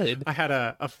You should. I had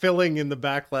a filling in the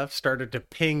back left started to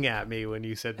ping at me when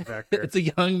you said Vector. It's a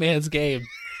young man's game.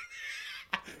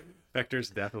 Vector's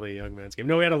definitely a young man's game.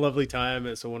 No, we had a lovely time.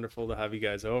 It's so wonderful to have you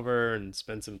guys over and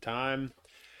spend some time.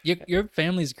 Your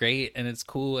family's great, and it's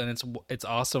cool, and it's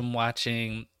awesome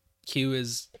watching. Q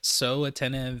is so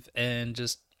attentive and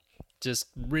just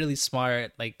really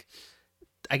smart. Like,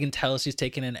 I can tell she's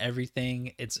taking in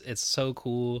everything. It's so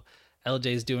cool.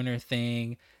 LJ's doing her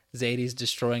thing. Zadie's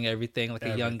destroying everything like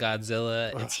a young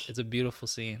Godzilla. It's a beautiful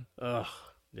scene. Ugh.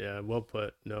 Yeah, well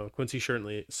put. No, Quincy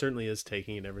certainly is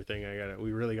taking in everything.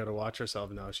 We really got to watch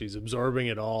ourselves now. She's absorbing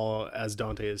it all, as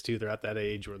Dante is too. They're at that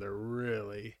age where they're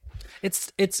really. It's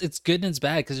good and it's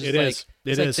bad because it's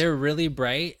like they're really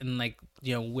bright and like,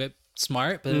 you know, whip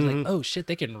smart, but it's like, oh shit,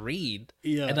 they can read.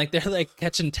 Yeah, and like they're like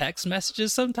catching text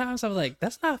messages sometimes. I'm like,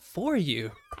 that's not for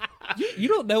you. You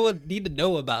don't need to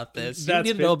know about this. You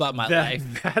need to know about my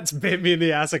life. That's bit me in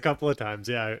the ass a couple of times.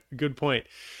 Yeah, good point.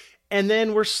 And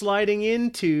then we're sliding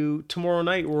into tomorrow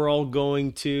night. We're all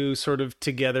going to sort of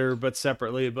together, but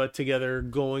separately, but together,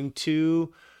 going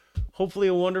to hopefully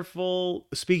a wonderful,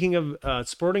 speaking of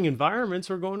sporting environments,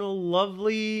 we're going to a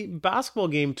lovely basketball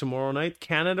game tomorrow night.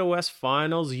 Canada West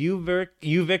Finals,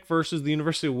 UVic versus the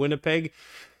University of Winnipeg.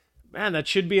 Man, that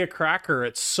should be a cracker.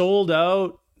 It's sold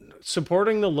out.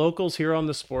 Supporting the locals here on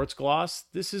the Sports Gloss.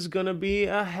 This is going to be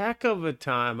a heck of a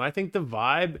time. I think the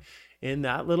vibe in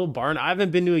that little barn. I haven't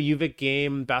been to a UVic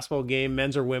game, basketball game,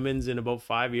 men's or women's, in about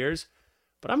 5 years,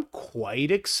 but I'm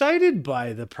quite excited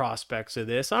by the prospects of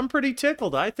this. I'm pretty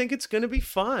tickled. I think it's going to be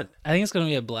fun. I think it's going to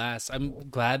be a blast.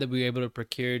 I'm glad that we were able to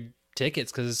procure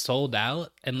tickets because it's sold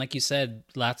out. And like you said,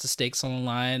 lots of stakes on the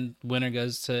line. Winner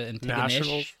goes to Antigonish.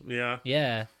 Nationals, yeah.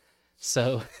 Yeah.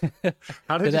 So,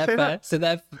 how did you say that? Say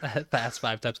that fast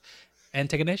 5 times.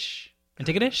 Antigonish?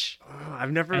 Oh,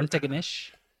 I've never.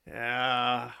 Antigonish?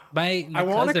 Yeah, my I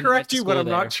want to correct you, but I'm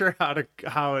not sure how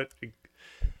it.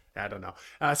 I don't know.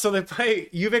 So they play.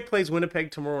 UVic plays Winnipeg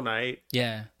tomorrow night.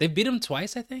 Yeah, they beat them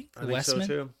twice, I think. I think so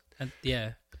too.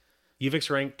 Yeah,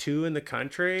 UVic's ranked 2 in the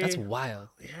country. That's wild.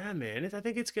 Yeah, man. I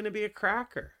think it's going to be a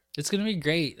cracker. It's going to be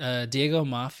great. Diego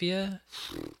Mafia,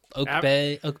 Oak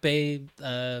Bay,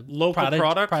 local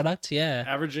product. Yeah,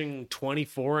 averaging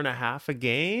 24.5 a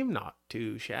game. Not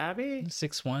too shabby.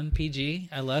 6'1" PG.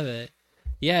 I love it.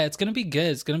 Yeah, it's going to be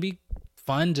good. It's going to be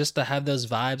fun just to have those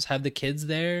vibes, have the kids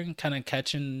there and kind of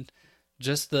catching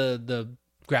just the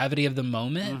gravity of the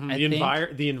moment.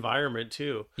 The environment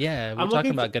too. Yeah, we're talking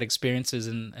about good experiences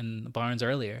in the Barns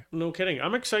earlier. No kidding.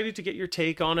 I'm excited to get your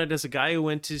take on it as a guy who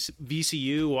went to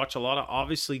VCU, watch a lot of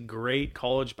obviously great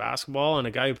college basketball, and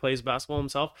a guy who plays basketball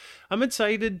himself. I'm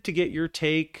excited to get your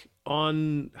take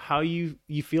on how you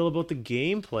feel about the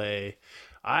gameplay.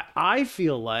 I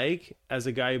feel like, as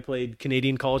a guy who played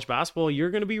Canadian college basketball,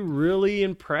 you're going to be really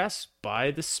impressed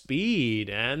by the speed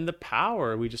and the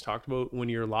power we just talked about when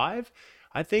you're live.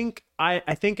 I think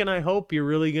and I hope you're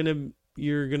really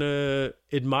you're gonna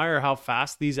admire how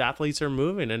fast these athletes are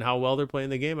moving and how well they're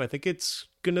playing the game. I think it's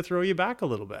gonna throw you back a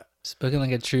little bit. Spoken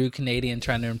like a true Canadian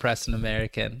trying to impress an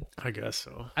American. I guess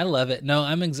so. I love it. No,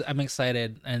 I'm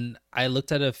excited, and I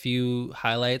looked at a few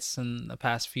highlights in the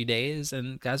past few days,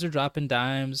 and guys are dropping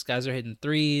dimes, guys are hitting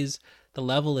threes. The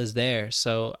level is there,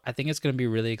 so I think it's gonna be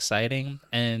really exciting.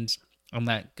 And I'm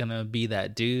not gonna be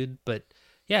that dude, but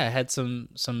yeah, I had some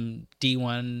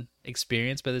D1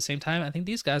 experience, but at the same time, I think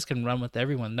these guys can run with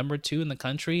everyone. Number 2 in the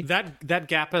country. That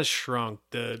gap has shrunk.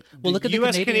 The look at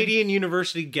U.S. Canadian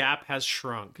University gap has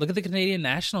shrunk. Look at the Canadian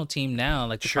national team now.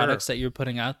 Like the products that you're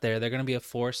putting out there, they're going to be a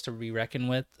force to be reckoned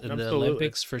with in the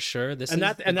Olympics for sure. This is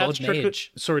the golden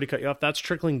age. Sorry to cut you off. That's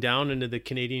trickling down into the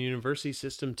Canadian university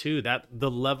system too. That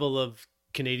the level of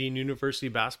Canadian university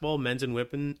basketball, men's and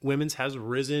women's, has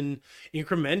risen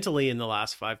incrementally in the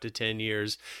last 5 to 10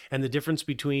 years. And the difference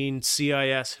between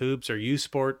CIS hoops, or U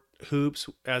Sport hoops,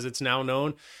 as it's now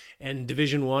known, and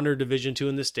Division I or Division II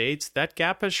in the States, that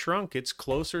gap has shrunk. It's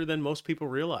closer than most people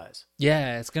realize.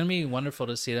 Yeah, it's going to be wonderful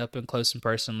to see it up and close in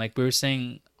person. Like we were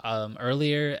saying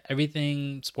earlier,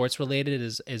 everything sports related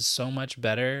is so much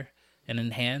better and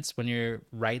enhanced when you're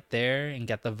right there and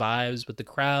get the vibes with the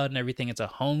crowd and everything. It's a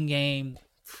home game.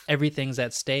 Everything's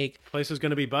at stake. Place is going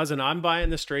to be buzzing. I'm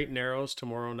buying the Straight and Narrows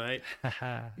tomorrow night.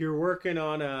 You're working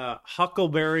on a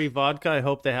Huckleberry vodka. I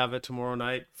hope they have it tomorrow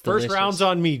night. First Delicious. round's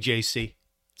on me, JC.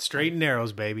 Straight and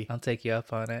Narrows, baby. I'll take you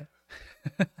up on it.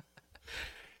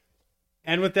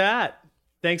 And with that,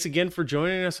 thanks again for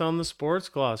joining us on the Sports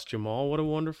Gloss, Jamal. What a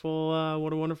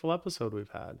wonderful episode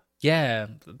we've had. Yeah,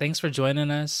 thanks for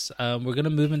joining us. We're going to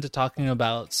move into talking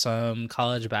about some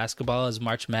college basketball as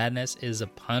March Madness is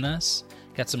upon us.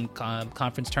 Got some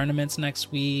conference tournaments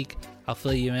next week. I'll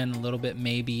fill you in a little bit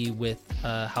maybe with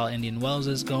how Indian Wells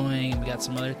is going. We got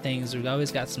some other things. We've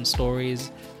always got some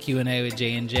stories. Q&A with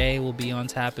J&J will be on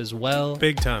tap as well.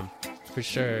 Big time. For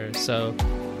sure. So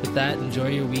with that, enjoy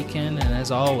your weekend. And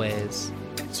as always,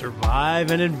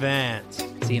 survive and advance.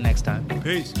 See you next time.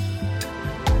 Peace.